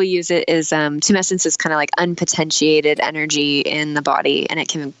 But the way we use it is tumescence is kind of like unpotentiated energy in the body, and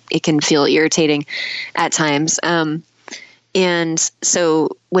it can feel irritating at times. And so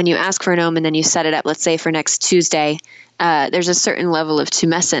when you ask for an OM and then you set it up, let's say for next Tuesday, there's a certain level of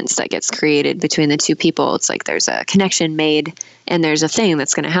tumescence that gets created between the two people. It's like there's a connection made and there's a thing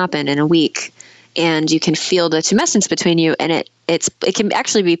that's going to happen in a week, and you can feel the tumescence between you, and it can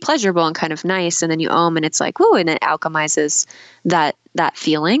actually be pleasurable and kind of nice. And then you OM and it's like, woo, and it alchemizes that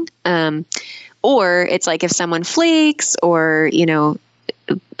feeling. Or it's like if someone flakes or,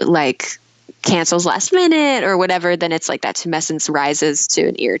 like cancels last minute or whatever, then it's like that tumescence rises to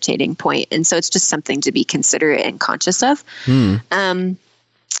an irritating point. And so it's just something to be considerate and conscious of.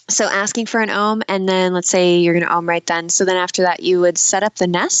 So asking for an OM, and then let's say you're going to OM right then. So then after that, you would set up the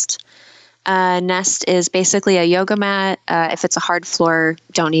nest. Nest is basically a yoga mat. If it's a hard floor,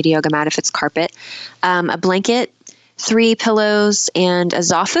 don't need a yoga mat. If it's carpet, a blanket, 3 pillows, and a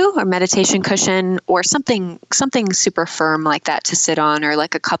zafu or meditation cushion, or something super firm like that to sit on, or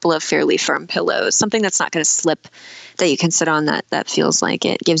like a couple of fairly firm pillows, something that's not going to slip, that you can sit on that feels like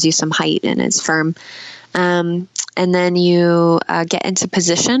it gives you some height and is firm. And then you get into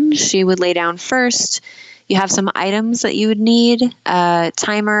position. She would lay down first. You have some items that you would need.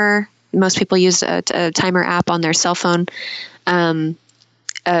 Timer. Most people use a timer app on their cell phone.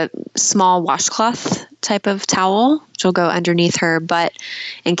 A small washcloth type of towel, which will go underneath her butt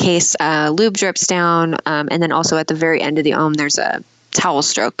in case lube drips down. And then also at the very end of the OM, there's a towel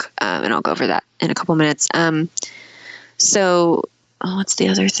stroke. And I'll go over that in a couple minutes. So what's the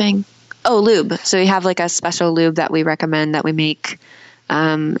other thing? Oh, lube. So we have like a special lube that we recommend that we make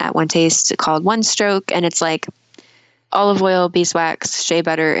at One Taste called One Stroke. And it's like olive oil, beeswax, shea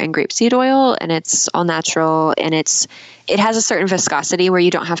butter, and grapeseed oil, and it's all natural, and it has a certain viscosity where you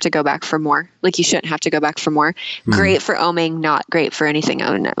don't have to go back for more. Like you shouldn't have to go back for more. Great for OMing, not great for anything.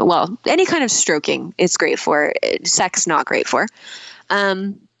 Well, any kind of stroking it's great for. Sex, not great for.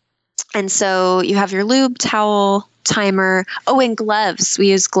 And so you have your lube, towel, timer. Oh, and gloves. We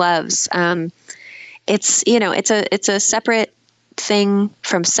use gloves. It's a separate thing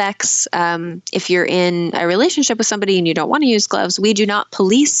from sex. If you're in a relationship with somebody and you don't want to use gloves, we do not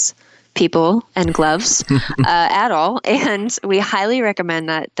police people and gloves at all. And we highly recommend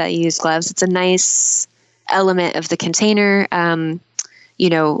that you use gloves. It's a nice element of the container.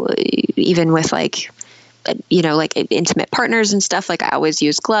 Even with like intimate partners and stuff, like I always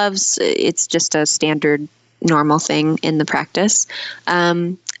use gloves. It's just a standard normal thing in the practice.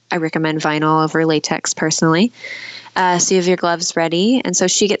 I recommend vinyl over latex personally. So you have your gloves ready. And so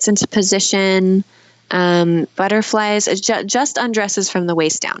she gets into position, butterflies, just undresses from the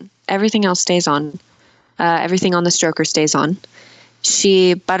waist down. Everything else stays on. Everything on the stroker stays on.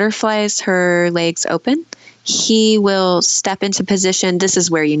 She butterflies her legs open. He will step into position. This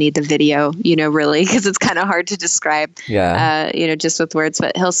is where you need the video, really, because it's kind of hard to describe, just with words.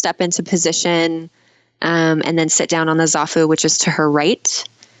 But he'll step into position and then sit down on the zafu, which is to her right.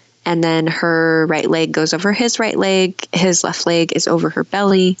 And then her right leg goes over his right leg. His left leg is over her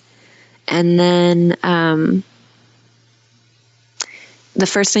belly. And then the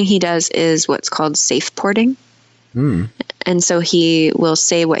first thing he does is what's called safe porting. And so he will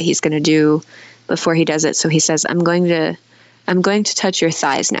say what he's going to do before he does it. So he says, I'm going to touch your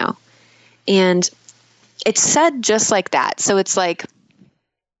thighs now. And it's said just like that. So it's like,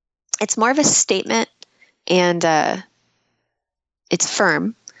 it's more of a statement, and it's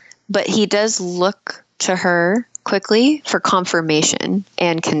firm. But he does look to her quickly for confirmation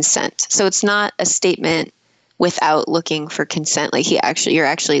and consent. So it's not a statement without looking for consent. Like you're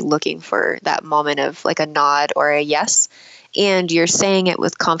actually looking for that moment of like a nod or a yes. And you're saying it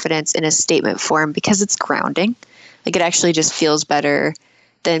with confidence in a statement form because it's grounding. Like it actually just feels better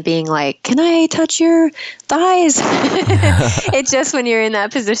than being like, can I touch your thighs? It's just when you're in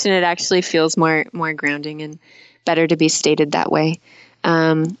that position, it actually feels more grounding and better to be stated that way.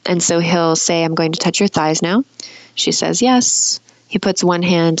 And so he'll say, I'm going to touch your thighs now. She says, yes. He puts one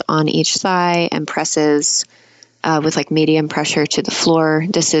hand on each thigh and presses with like medium pressure to the floor.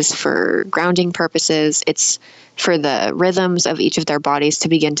 This is for grounding purposes. It's for the rhythms of each of their bodies to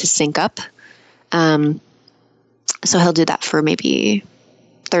begin to sync up. So he'll do that for maybe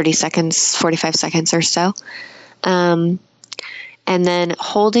 30 seconds, 45 seconds or so. And then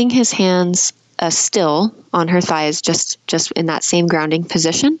holding his hands still on her thighs, just in that same grounding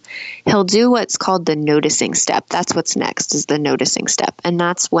position, he'll do what's called the noticing step. That's what's next, is the noticing step. And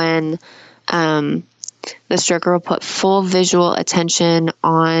that's when the stroker will put full visual attention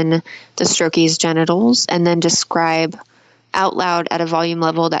on the strokey's genitals and then describe out loud at a volume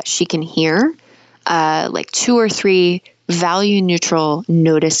level that she can hear, like 2 or 3 value neutral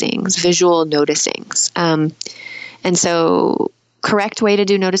noticings, visual noticings. And so correct way to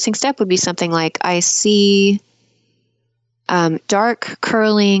do noticing step would be something like, I see dark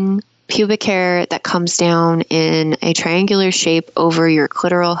curling pubic hair that comes down in a triangular shape over your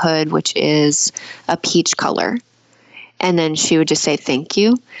clitoral hood, which is a peach color. And then she would just say, thank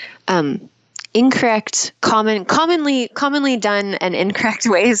you. Incorrect, commonly done and incorrect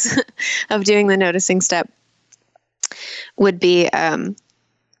ways of doing the noticing step would be,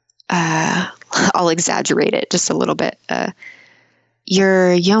 I'll exaggerate it just a little bit.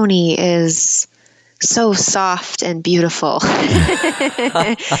 Your yoni is so soft and beautiful. So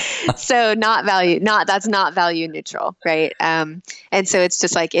that's not value neutral, right? And so it's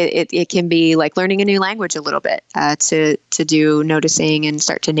just like, it can be like learning a new language a little bit, to do noticing and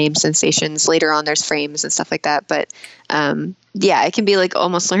start to name sensations. Later on, there's frames and stuff like that. But, yeah, it can be like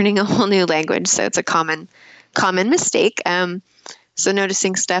almost learning a whole new language. So it's a common mistake. So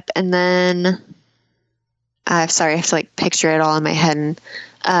noticing step, and then, sorry, I have to like picture it all in my head, and,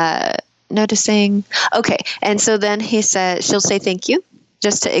 noticing. Okay. And so then she'll say thank you,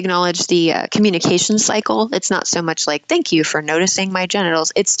 just to acknowledge the communication cycle. It's not so much like, thank you for noticing my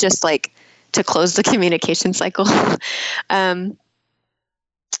genitals. It's just like to close the communication cycle. And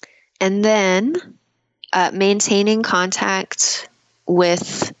then maintaining contact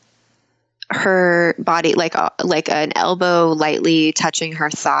with her body, like an elbow lightly touching her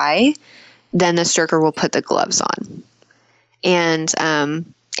thigh. Then the stroker will put the gloves on. And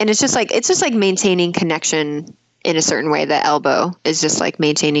it's just like maintaining connection in a certain way. The elbow is just like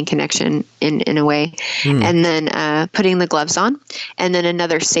maintaining connection in a way. And then putting the gloves on, and then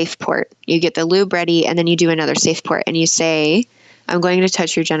another safe port. You get the lube ready, and then you do another safe port, and you say, I'm going to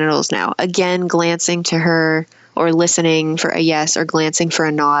touch your genitals now. Again, glancing to her or listening for a yes, or glancing for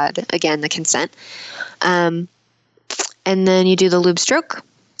a nod. Again, the consent. And then you do the lube stroke.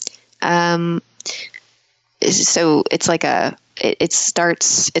 So it's like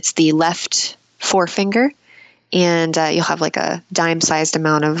it's the left forefinger, and you'll have like a dime-sized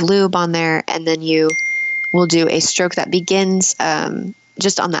amount of lube on there, and then you will do a stroke that begins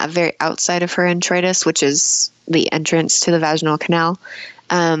just on that very outside of her introitus, which is the entrance to the vaginal canal,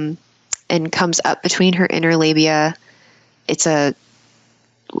 and comes up between her inner labia. It's a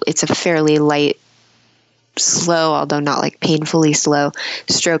fairly light, slow, although not like painfully slow,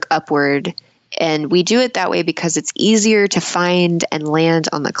 stroke upward. And we do it that way because it's easier to find and land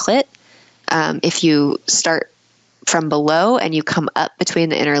on the clit. If you start from below and you come up between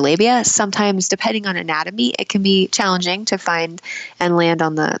the inner labia, sometimes depending on anatomy, it can be challenging to find and land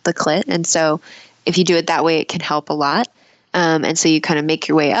on the clit. And so if you do it that way, it can help a lot. And so you kind of make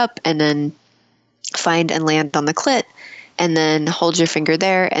your way up and then find and land on the clit, and then hold your finger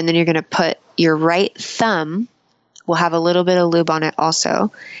there. And then you're going to put your right thumb, will have a little bit of lube on it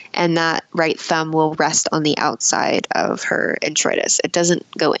also, and that right thumb will rest on the outside of her introitus. It doesn't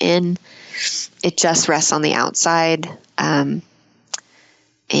go in, it just rests on the outside. And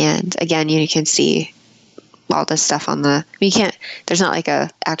again, you can see all this stuff on there's not like a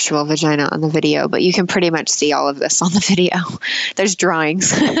actual vagina on the video, but you can pretty much see all of this on the video. There's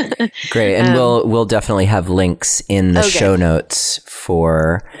drawings. Great. And we'll definitely have links in the show notes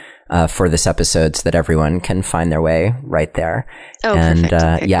for this episode so that everyone can find their way right there. And perfect.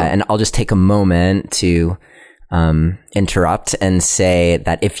 Okay, cool. And I'll just take a moment to interrupt and say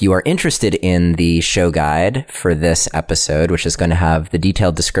that if you are interested in the show guide for this episode, which is going to have the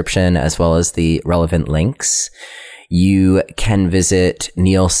detailed description as well as the relevant links, you can visit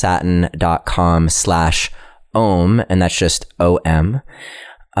neilsattin.com/om, and that's just OM.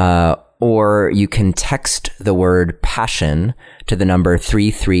 Or you can text the word passion to the number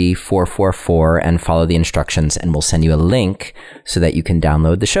 33444 and follow the instructions, and we'll send you a link so that you can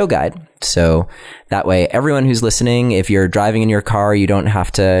download the show guide. So that way, everyone who's listening, if you're driving in your car, you don't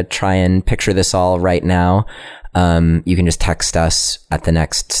have to try and picture this all right now. You can just text us at the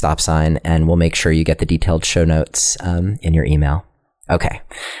next stop sign, and we'll make sure you get the detailed show notes in your email. Okay.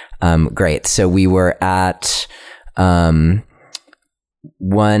 Great. So we were at the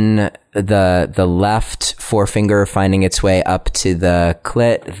left forefinger finding its way up to the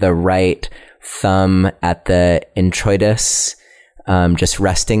clit, the right thumb at the introitus, just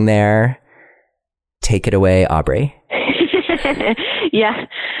resting there. Take it away, Aubrey. Yeah,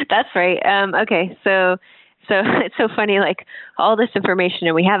 that's right. Okay, so So it's so funny, like all this information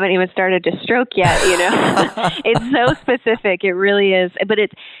and we haven't even started to stroke yet, It's so specific. It really is. But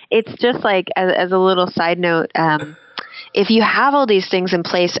it's just like, as a little side note, if you have all these things in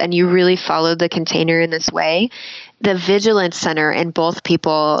place and you really follow the container in this way, the vigilance center in both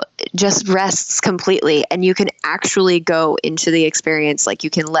people just rests completely, and you can actually go into the experience. Like, you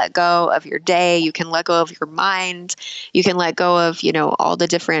can let go of your day, you can let go of your mind, you can let go of, all the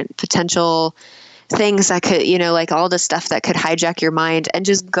different potential things that could, like all the stuff that could hijack your mind, and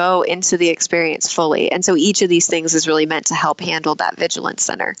just go into the experience fully. And so each of these things is really meant to help handle that vigilance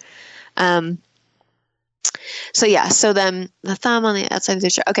center. So then the thumb on the outside of the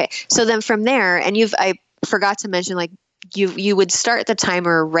shoe. Okay. So then from there, and I forgot to mention, like you would start the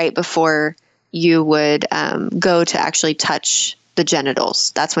timer right before you would go to actually touch the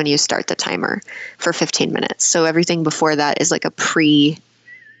genitals. That's when you start the timer for 15 minutes. So everything before that is like a pre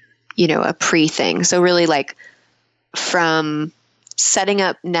thing. So really, like from setting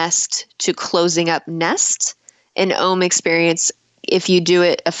up nest to closing up nest, an OM experience, if you do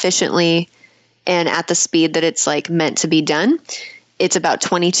it efficiently and at the speed that it's like meant to be done, it's about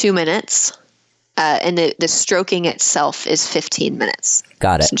 22 minutes. And the stroking itself is 15 minutes.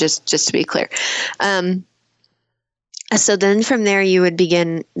 Got it. So just to be clear. So then from there you would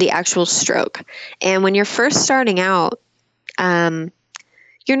begin the actual stroke. And when you're first starting out,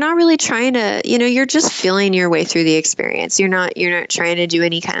 you're not really trying to, you're just feeling your way through the experience. You're not trying to do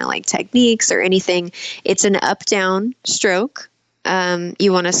any kind of like techniques or anything. It's an up-down stroke.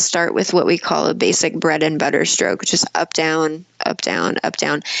 You want to start with what we call a basic bread and butter stroke, which is up, down, up, down, up,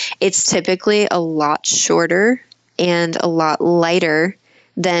 down. It's typically a lot shorter and a lot lighter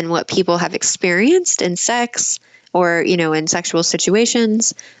than what people have experienced in sex or, in sexual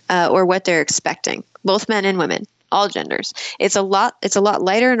situations, or what they're expecting, both men and women, all genders. It's a lot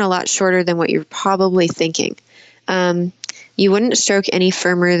lighter and a lot shorter than what you're probably thinking. You wouldn't stroke any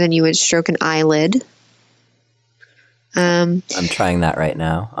firmer than you would stroke an eyelid. I'm trying that right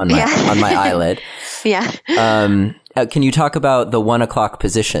now on my eyelid. Yeah. Can you talk about the 1 o'clock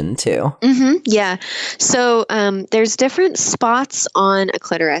position too? Mm-hmm. Yeah. So there's different spots on a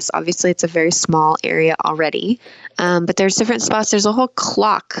clitoris. Obviously, it's a very small area already, but there's different spots. There's a whole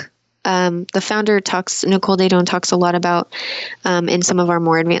clock. The founder Nicole Daedone talks a lot about, in some of our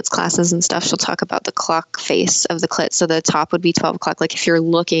more advanced classes and stuff, she'll talk about the clock face of the clit. So the top would be 12 o'clock. Like if you're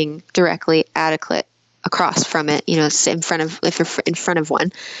looking directly at a clit, across from it, if you're in front of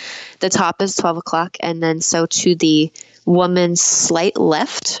one, the top is 12 o'clock. And then so to the woman's slight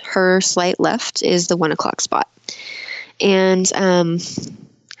left, her slight left is the 1 o'clock spot. And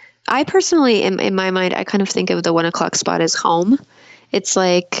I personally, in my mind, I kind of think of the 1 o'clock spot as home. It's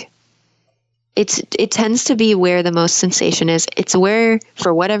like, it tends to be where the most sensation is. It's where,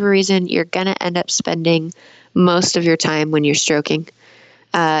 for whatever reason, you're going to end up spending most of your time when you're stroking.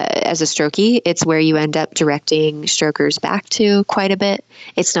 As a strokey, it's where you end up directing strokers back to quite a bit.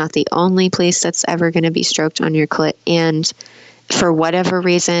 It's not the only place that's ever going to be stroked on your clit. And for whatever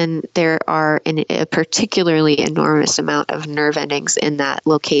reason, there are a particularly enormous amount of nerve endings in that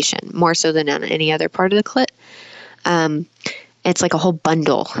location, more so than on any other part of the clit. It's like a whole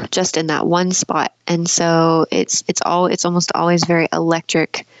bundle just in that one spot. And so it's almost always very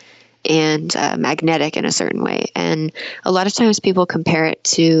electric and magnetic in a certain way. And a lot of times people compare it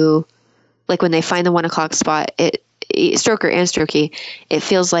to, like, when they find the 1 o'clock spot, stroker and strokey, it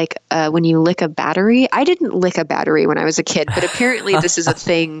feels like when you lick a battery. I didn't lick a battery when I was a kid, but apparently this is a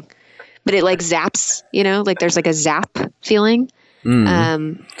thing. But it like zaps, like there's like a zap feeling.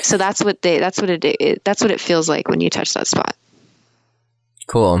 So that's what it feels like when you touch that spot.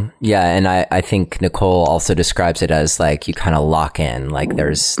 Cool. Yeah. And I think Nicole also describes it as like you kind of lock in, like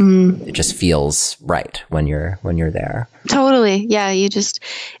it just feels right when you're there. Totally. Yeah. It's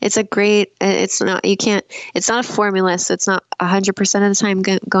not a formula. So it's not 100% of the time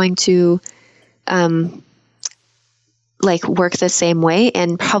going to, like work the same way.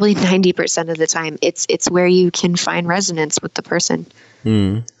 And probably 90% of the time it's where you can find resonance with the person.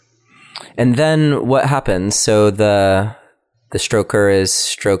 And then what happens? So the stroker is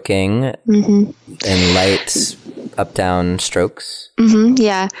stroking in light up-down strokes.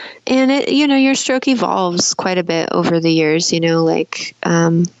 Yeah. And your stroke evolves quite a bit over the years, like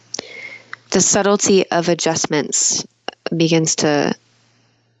the subtlety of adjustments begins to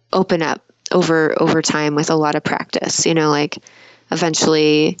open up over time with a lot of practice, like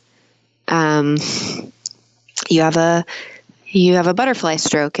eventually you have a butterfly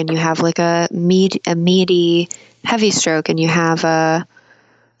stroke, and you have like a meaty heavy stroke, and you have a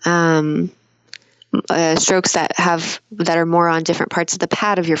strokes that are more on different parts of the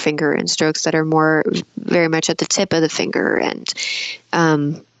pad of your finger, and strokes that are more very much at the tip of the finger. And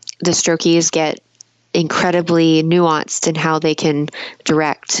the strokies get incredibly nuanced in how they can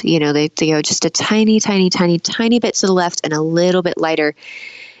direct. They go just a tiny bit to the left and a little bit lighter.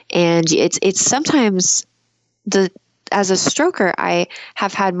 And it's sometimes as a stroker, I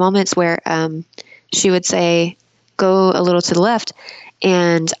have had moments where she would say, go a little to the left,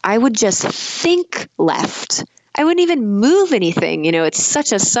 and I would just think left. I wouldn't even move anything. It's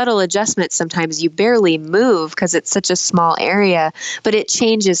such a subtle adjustment. Sometimes you barely move because it's such a small area, but it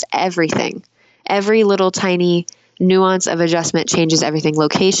changes everything. Every little tiny nuance of adjustment changes everything.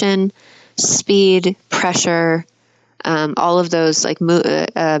 Location, speed, pressure, all of those, like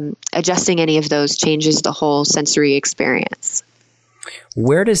adjusting any of those changes the whole sensory experience.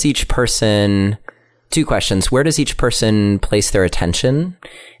 Where does each person... Two questions. Where does each person place their attention?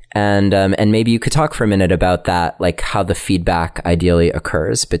 And maybe you could talk for a minute about that, like how the feedback ideally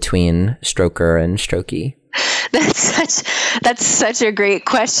occurs between stroker and strokee. That's such a great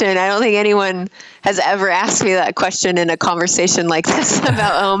question. I don't think anyone has ever asked me that question in a conversation like this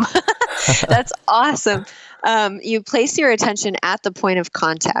about OM. That's awesome. You place your attention at the point of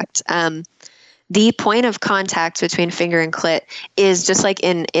contact. The point of contact between finger and clit is just like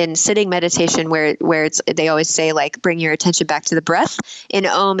in sitting meditation where they always say, like, bring your attention back to the breath. In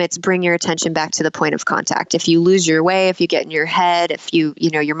OM, it's bring your attention back to the point of contact. If you lose your way, if you get in your head, if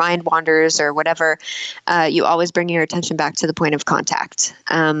your mind wanders or whatever, you always bring your attention back to the point of contact.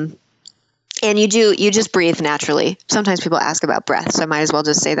 And you just breathe naturally. Sometimes people ask about breath, so I might as well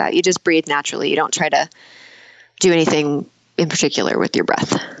just say that. You just breathe naturally. You don't try to do anything in particular with your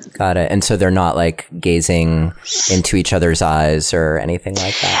breath. Got it. And so they're not like gazing into each other's eyes or anything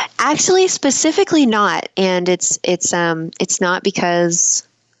like that? Actually, specifically not. And it's not because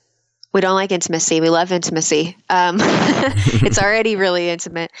we don't like intimacy. We love intimacy. It's already really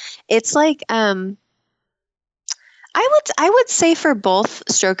intimate. It's like, I would say for both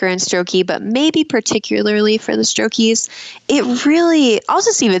stroker and strokee, but maybe particularly for the strokees, it really, I'll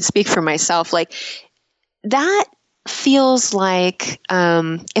just even speak for myself, like that feels like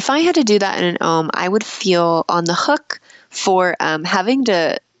if I had to do that in an OM, I would feel on the hook for having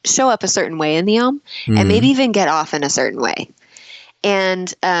to show up a certain way in the OM and maybe even get off in a certain way.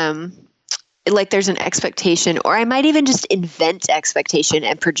 And like there's an expectation, or I might even just invent expectation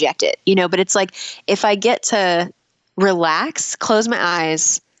and project it, but it's like if I get to relax, close my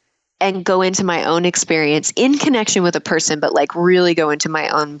eyes, and go into my own experience in connection with a person, but like really go into my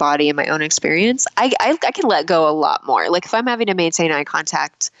own body and my own experience, I can let go a lot more. Like if I'm having to maintain eye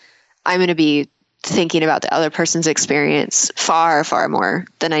contact, I'm going to be thinking about the other person's experience far, far more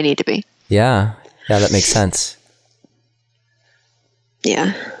than I need to be. Yeah, that makes sense.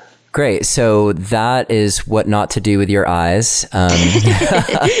 Yeah. Great. So that is what not to do with your eyes. And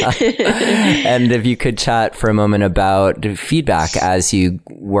if you could chat for a moment about feedback as you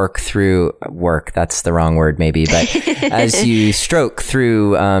that's the wrong word maybe, but as you stroke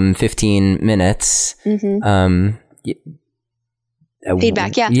through 15 minutes. Mm-hmm.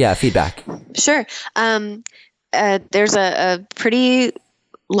 Feedback, yeah. Yeah, feedback. Sure. There's a pretty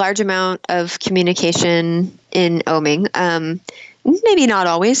large amount of communication in OMing. Maybe not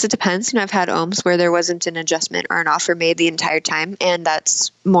always. It depends. I've had OMs where there wasn't an adjustment or an offer made the entire time, and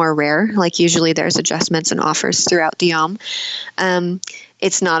that's more rare. Like usually there's adjustments and offers throughout the OM.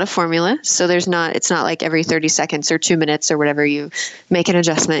 It's not a formula, so it's not like every 30 seconds or 2 minutes or whatever you make an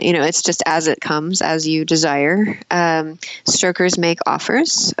adjustment. It's just as it comes, as you desire. Strokers make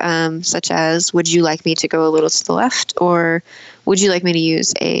offers, such as, would you like me to go a little to the left, or would you like me to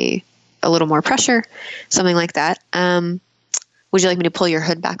use a little more pressure? Something like that. Would you like me to pull your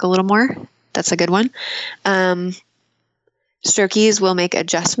hood back a little more? That's a good one. Strokees will make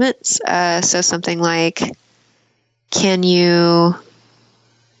adjustments. So something like, can you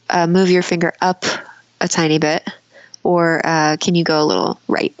move your finger up a tiny bit? Or can you go a little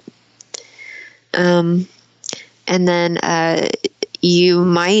right? And then you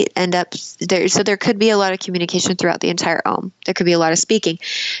might end up there. So there could be a lot of communication throughout the entire OM. There could be a lot of speaking.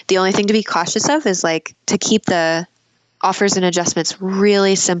 The only thing to be cautious of is like to keep the offers and adjustments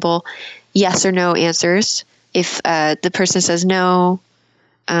really simple, yes or no answers. If the person says no,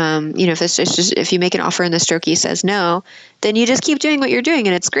 if you make an offer and the strokee says no, then you just keep doing what you're doing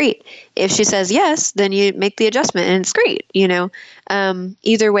and it's great. If she says yes, then you make the adjustment and it's great.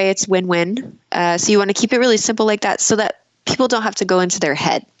 Either way, it's win-win. So you want to keep it really simple like that so that people don't have to go into their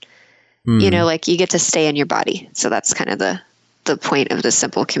head. Like you get to stay in your body. So that's kind of the point of the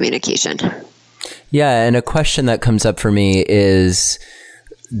simple communication. Yeah, and a question that comes up for me is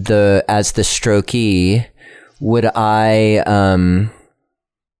the strokee, would I,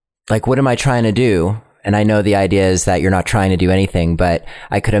 what am I trying to do? And I know the idea is that you're not trying to do anything, but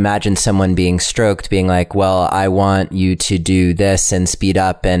I could imagine someone being stroked being like, well, I want you to do this and speed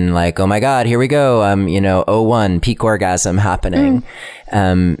up and like, oh my God, here we go. 01, peak orgasm happening.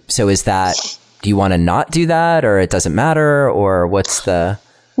 So is that, do you want to not do that, or it doesn't matter, or what's the...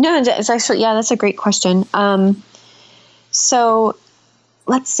 No, it's actually, yeah, that's a great question. So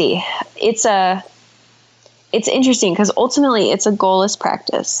let's see. It's interesting because ultimately it's a goalless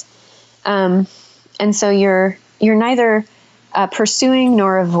practice. And so you're neither pursuing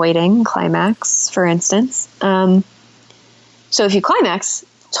nor avoiding climax, for instance. So if you climax,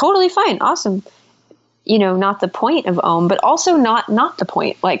 totally fine, awesome. Not the point of OM, but also not the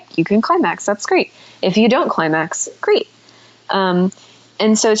point. Like, you can climax, that's great. If you don't climax, great. And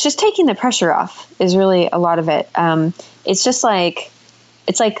so it's just taking the pressure off is really a lot of it. It's just like,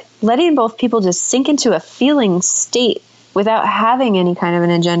 it's like letting both people just sink into a feeling state without having any kind of an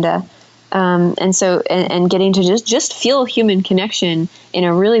agenda. And getting to just feel human connection in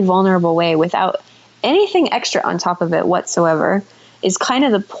a really vulnerable way without anything extra on top of it whatsoever is kind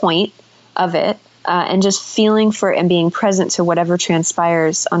of the point of it. And just feeling for it and being present to whatever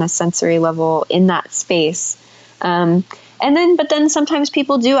transpires on a sensory level in that space. But then sometimes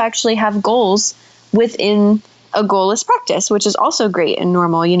people do actually have goals within a goalless practice, which is also great and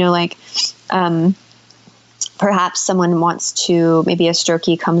normal, perhaps someone wants to, maybe a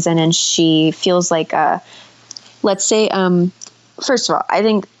strokee comes in and she feels like, let's say, first of all, I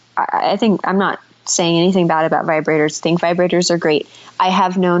think I'm not saying anything bad about vibrators. I think vibrators are great. I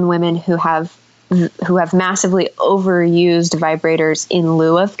have known women who have massively overused vibrators in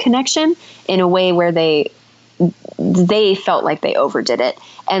lieu of connection in a way where they felt like they overdid it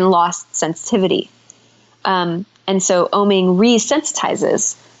and lost sensitivity. And so oming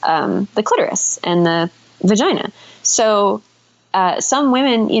resensitizes the clitoris and the vagina. So some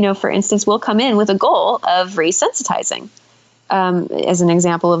women, for instance, will come in with a goal of resensitizing as an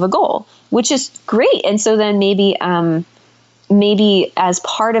example of a goal, which is great. And so then maybe as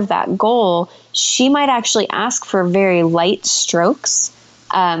part of that goal, she might actually ask for very light strokes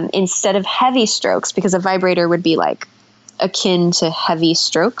instead of heavy strokes, because a vibrator would be like akin to heavy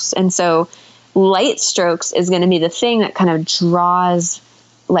strokes. And so light strokes is going to be the thing that kind of draws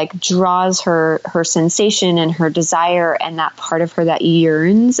her sensation and her desire, and that part of her that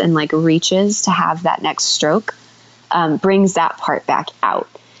yearns and like reaches to have that next stroke, brings that part back out.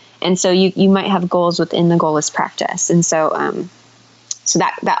 And so you might have goals within the goalless practice. And so, so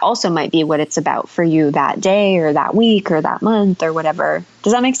that also might be what it's about for you that day or that week or that month or whatever.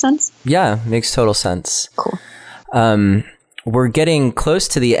 Does that make sense? Yeah, makes total sense. Cool. We're getting close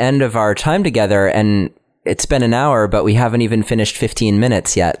to the end of our time together, and it's been an hour, but we haven't even finished 15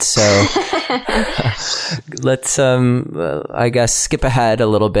 minutes yet. So let's, I guess, skip ahead a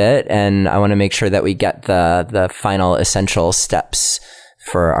little bit. And I want to make sure that we get the final essential steps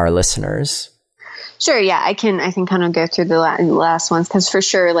for our listeners. Sure. Yeah, I can kind of go through the last ones, because for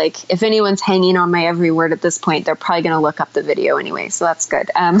sure, like, if anyone's hanging on my every word at this point, they're probably going to look up the video anyway. So that's good.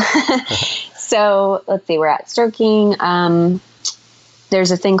 So let's see, we're at stroking.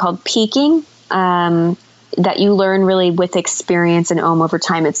 There's a thing called peaking. That you learn really with experience in OM over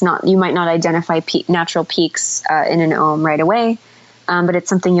time. It's not, you might not identify natural peaks in an OM right away, but it's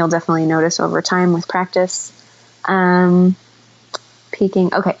something you'll definitely notice over time with practice.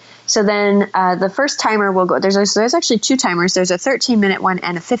 Peaking. Okay. So then the first timer will go, there's actually two timers. There's a 13-minute one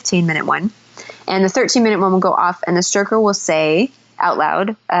and a 15-minute one. And the 13-minute one will go off, and the stroker will say out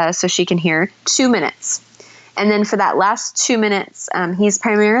loud, so she can hear, 2 minutes. And then for that last 2 minutes, he's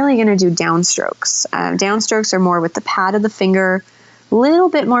primarily going to do downstrokes. Downstrokes are more with the pad of the finger, a little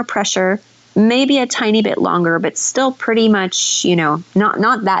bit more pressure, maybe a tiny bit longer, but still pretty much,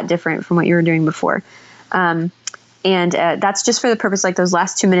 not that different from what you were doing before. And that's just for the purpose, like those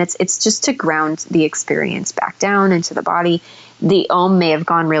last 2 minutes, it's just to ground the experience back down into the body. The OM may have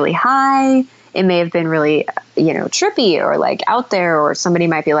gone really high. It may have been really, trippy or like out there, or somebody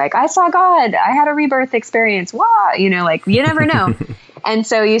might be like, I saw God, I had a rebirth experience. Wow. You never know. And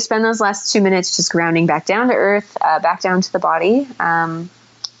so you spend those last 2 minutes just grounding back down to earth, back down to the body, kind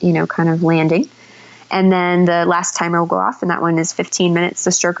of landing. And then the last timer will go off, and that one is 15 minutes.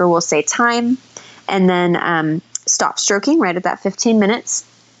 The stroker will say time, and then stop stroking right at that 15 minutes,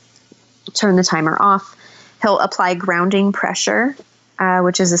 turn the timer off. He'll apply grounding pressure,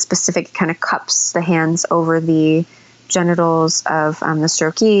 which is a specific kind of cups the hands over the genitals of the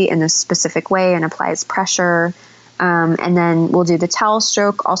strokee in a specific way and applies pressure. And then we'll do the towel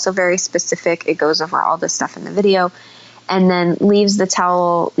stroke, also very specific. It goes over all this stuff in the video. and then leaves the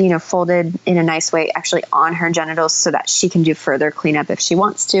towel, folded in a nice way, actually on her genitals so that she can do further cleanup if she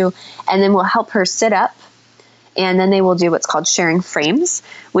wants to. And then we'll help her sit up. And then they will do what's called sharing frames,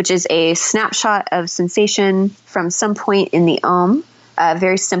 which is a snapshot of sensation from some point in the Om.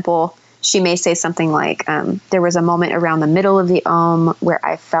 Very simple. She may say something like, there was a moment around the middle of the Om where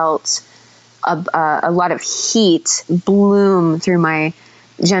I felt a lot of heat bloom through my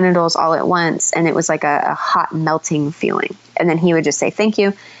genitals all at once, and it was like a hot melting feeling. And then he would just say thank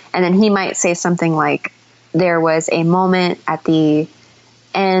you, and then he might say something like, there was a moment at the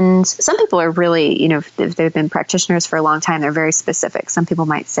end. Some people are really, if they've been practitioners for a long time, they're very specific. Some people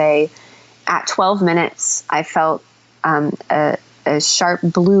might say, at 12 minutes I felt a sharp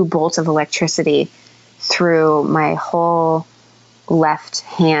blue bolt of electricity through my whole left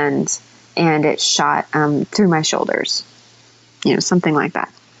hand, and it shot through my shoulders, something like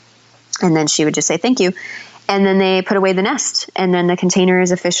that. And then she would just say, thank you. And then they put away the nest, and then the container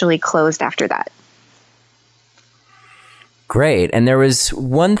is officially closed after that. Great. And there was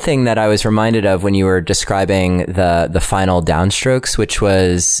one thing that I was reminded of when you were describing the final downstrokes, which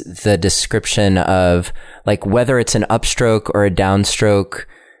was the description of like whether it's an upstroke or a downstroke,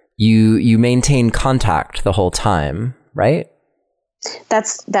 you maintain contact the whole time, right?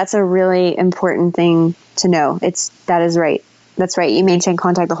 That's a really important thing to know. That is right. That's right. You maintain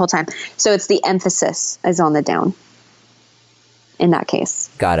contact the whole time. So it's the emphasis is on the down in that case.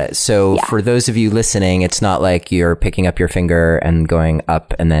 Got it. So for those of you listening, it's not like you're picking up your finger and going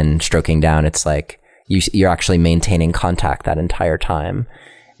up and then stroking down. It's like you're actually maintaining contact that entire time.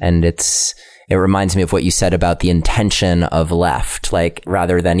 And it reminds me of what you said about the intention of left, like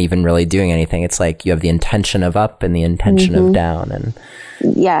rather than even really doing anything. It's like you have the intention of up and the intention of down. And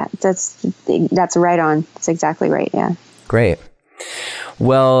yeah, that's right on. That's exactly right. Yeah. Great.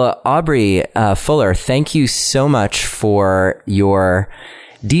 Well, Aubrey Fuller, thank you so much for your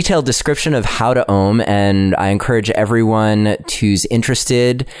detailed description of how to Om, and I encourage everyone who's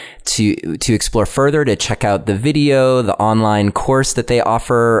interested to explore further, to check out the video, the online course that they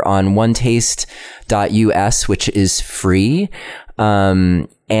offer on onetaste.us, which is free. And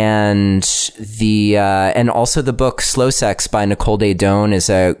also the book Slow Sex by Nicole Daedone is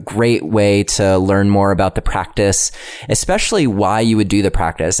a great way to learn more about the practice, especially why you would do the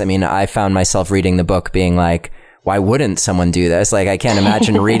practice. I mean, I found myself reading the book being like, why wouldn't someone do this? Like, I can't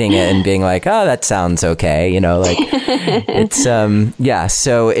imagine reading it and being like, oh, that sounds okay. It's,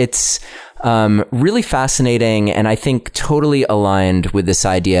 so it's, really fascinating. And I think totally aligned with this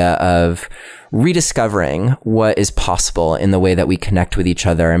idea of rediscovering what is possible in the way that we connect with each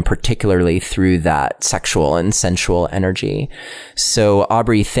other, and particularly through that sexual and sensual energy. So,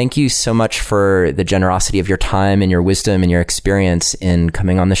 Aubrey, thank you so much for the generosity of your time and your wisdom and your experience in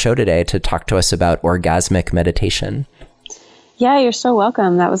coming on the show today to talk to us about orgasmic meditation. Yeah, you're so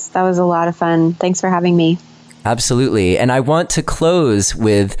welcome. That was a lot of fun. Thanks for having me. Absolutely. And I want to close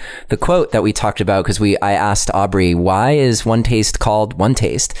with the quote that we talked about, because I asked Aubrey, why is One Taste called One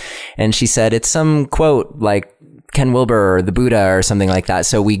Taste? And she said it's some quote like Ken Wilber or the Buddha or something like that.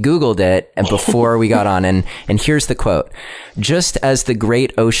 So we Googled it and before we got on, and here's the quote. Just as the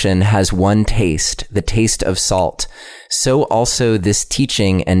great ocean has one taste, the taste of salt, so also this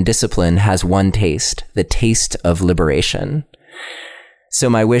teaching and discipline has one taste, the taste of liberation. So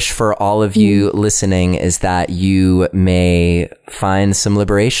my wish for all of you listening is that you may find some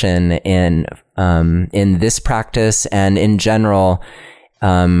liberation in this practice, and in general,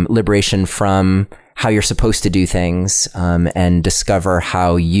 liberation from how you're supposed to do things, and discover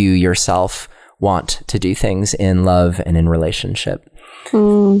how you yourself want to do things in love and in relationship.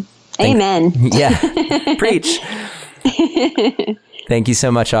 Amen. Yeah. Preach. Thank you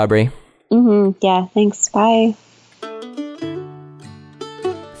so much, Aubrey. Yeah. Thanks. Bye.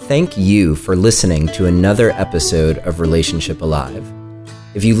 Thank you for listening to another episode of Relationship Alive.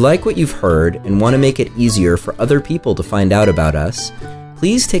 If you like what you've heard and want to make it easier for other people to find out about us,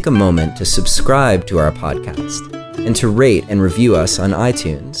 please take a moment to subscribe to our podcast and to rate and review us on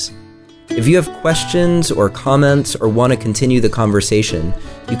iTunes. If you have questions or comments or want to continue the conversation,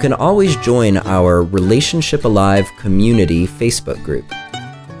 you can always join our Relationship Alive community Facebook group.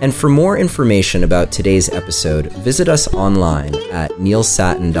 And for more information about today's episode, visit us online at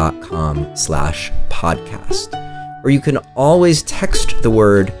neilsattin.com/podcast. Or you can always text the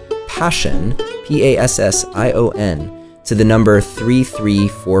word PASSION, PASSION, to the number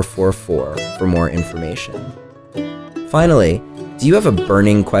 33444 for more information. Finally, do you have a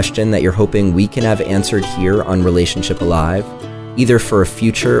burning question that you're hoping we can have answered here on Relationship Alive, either for a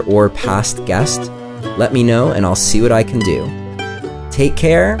future or past guest? Let me know and I'll see what I can do. Take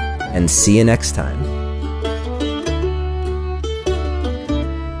care, and see you next time.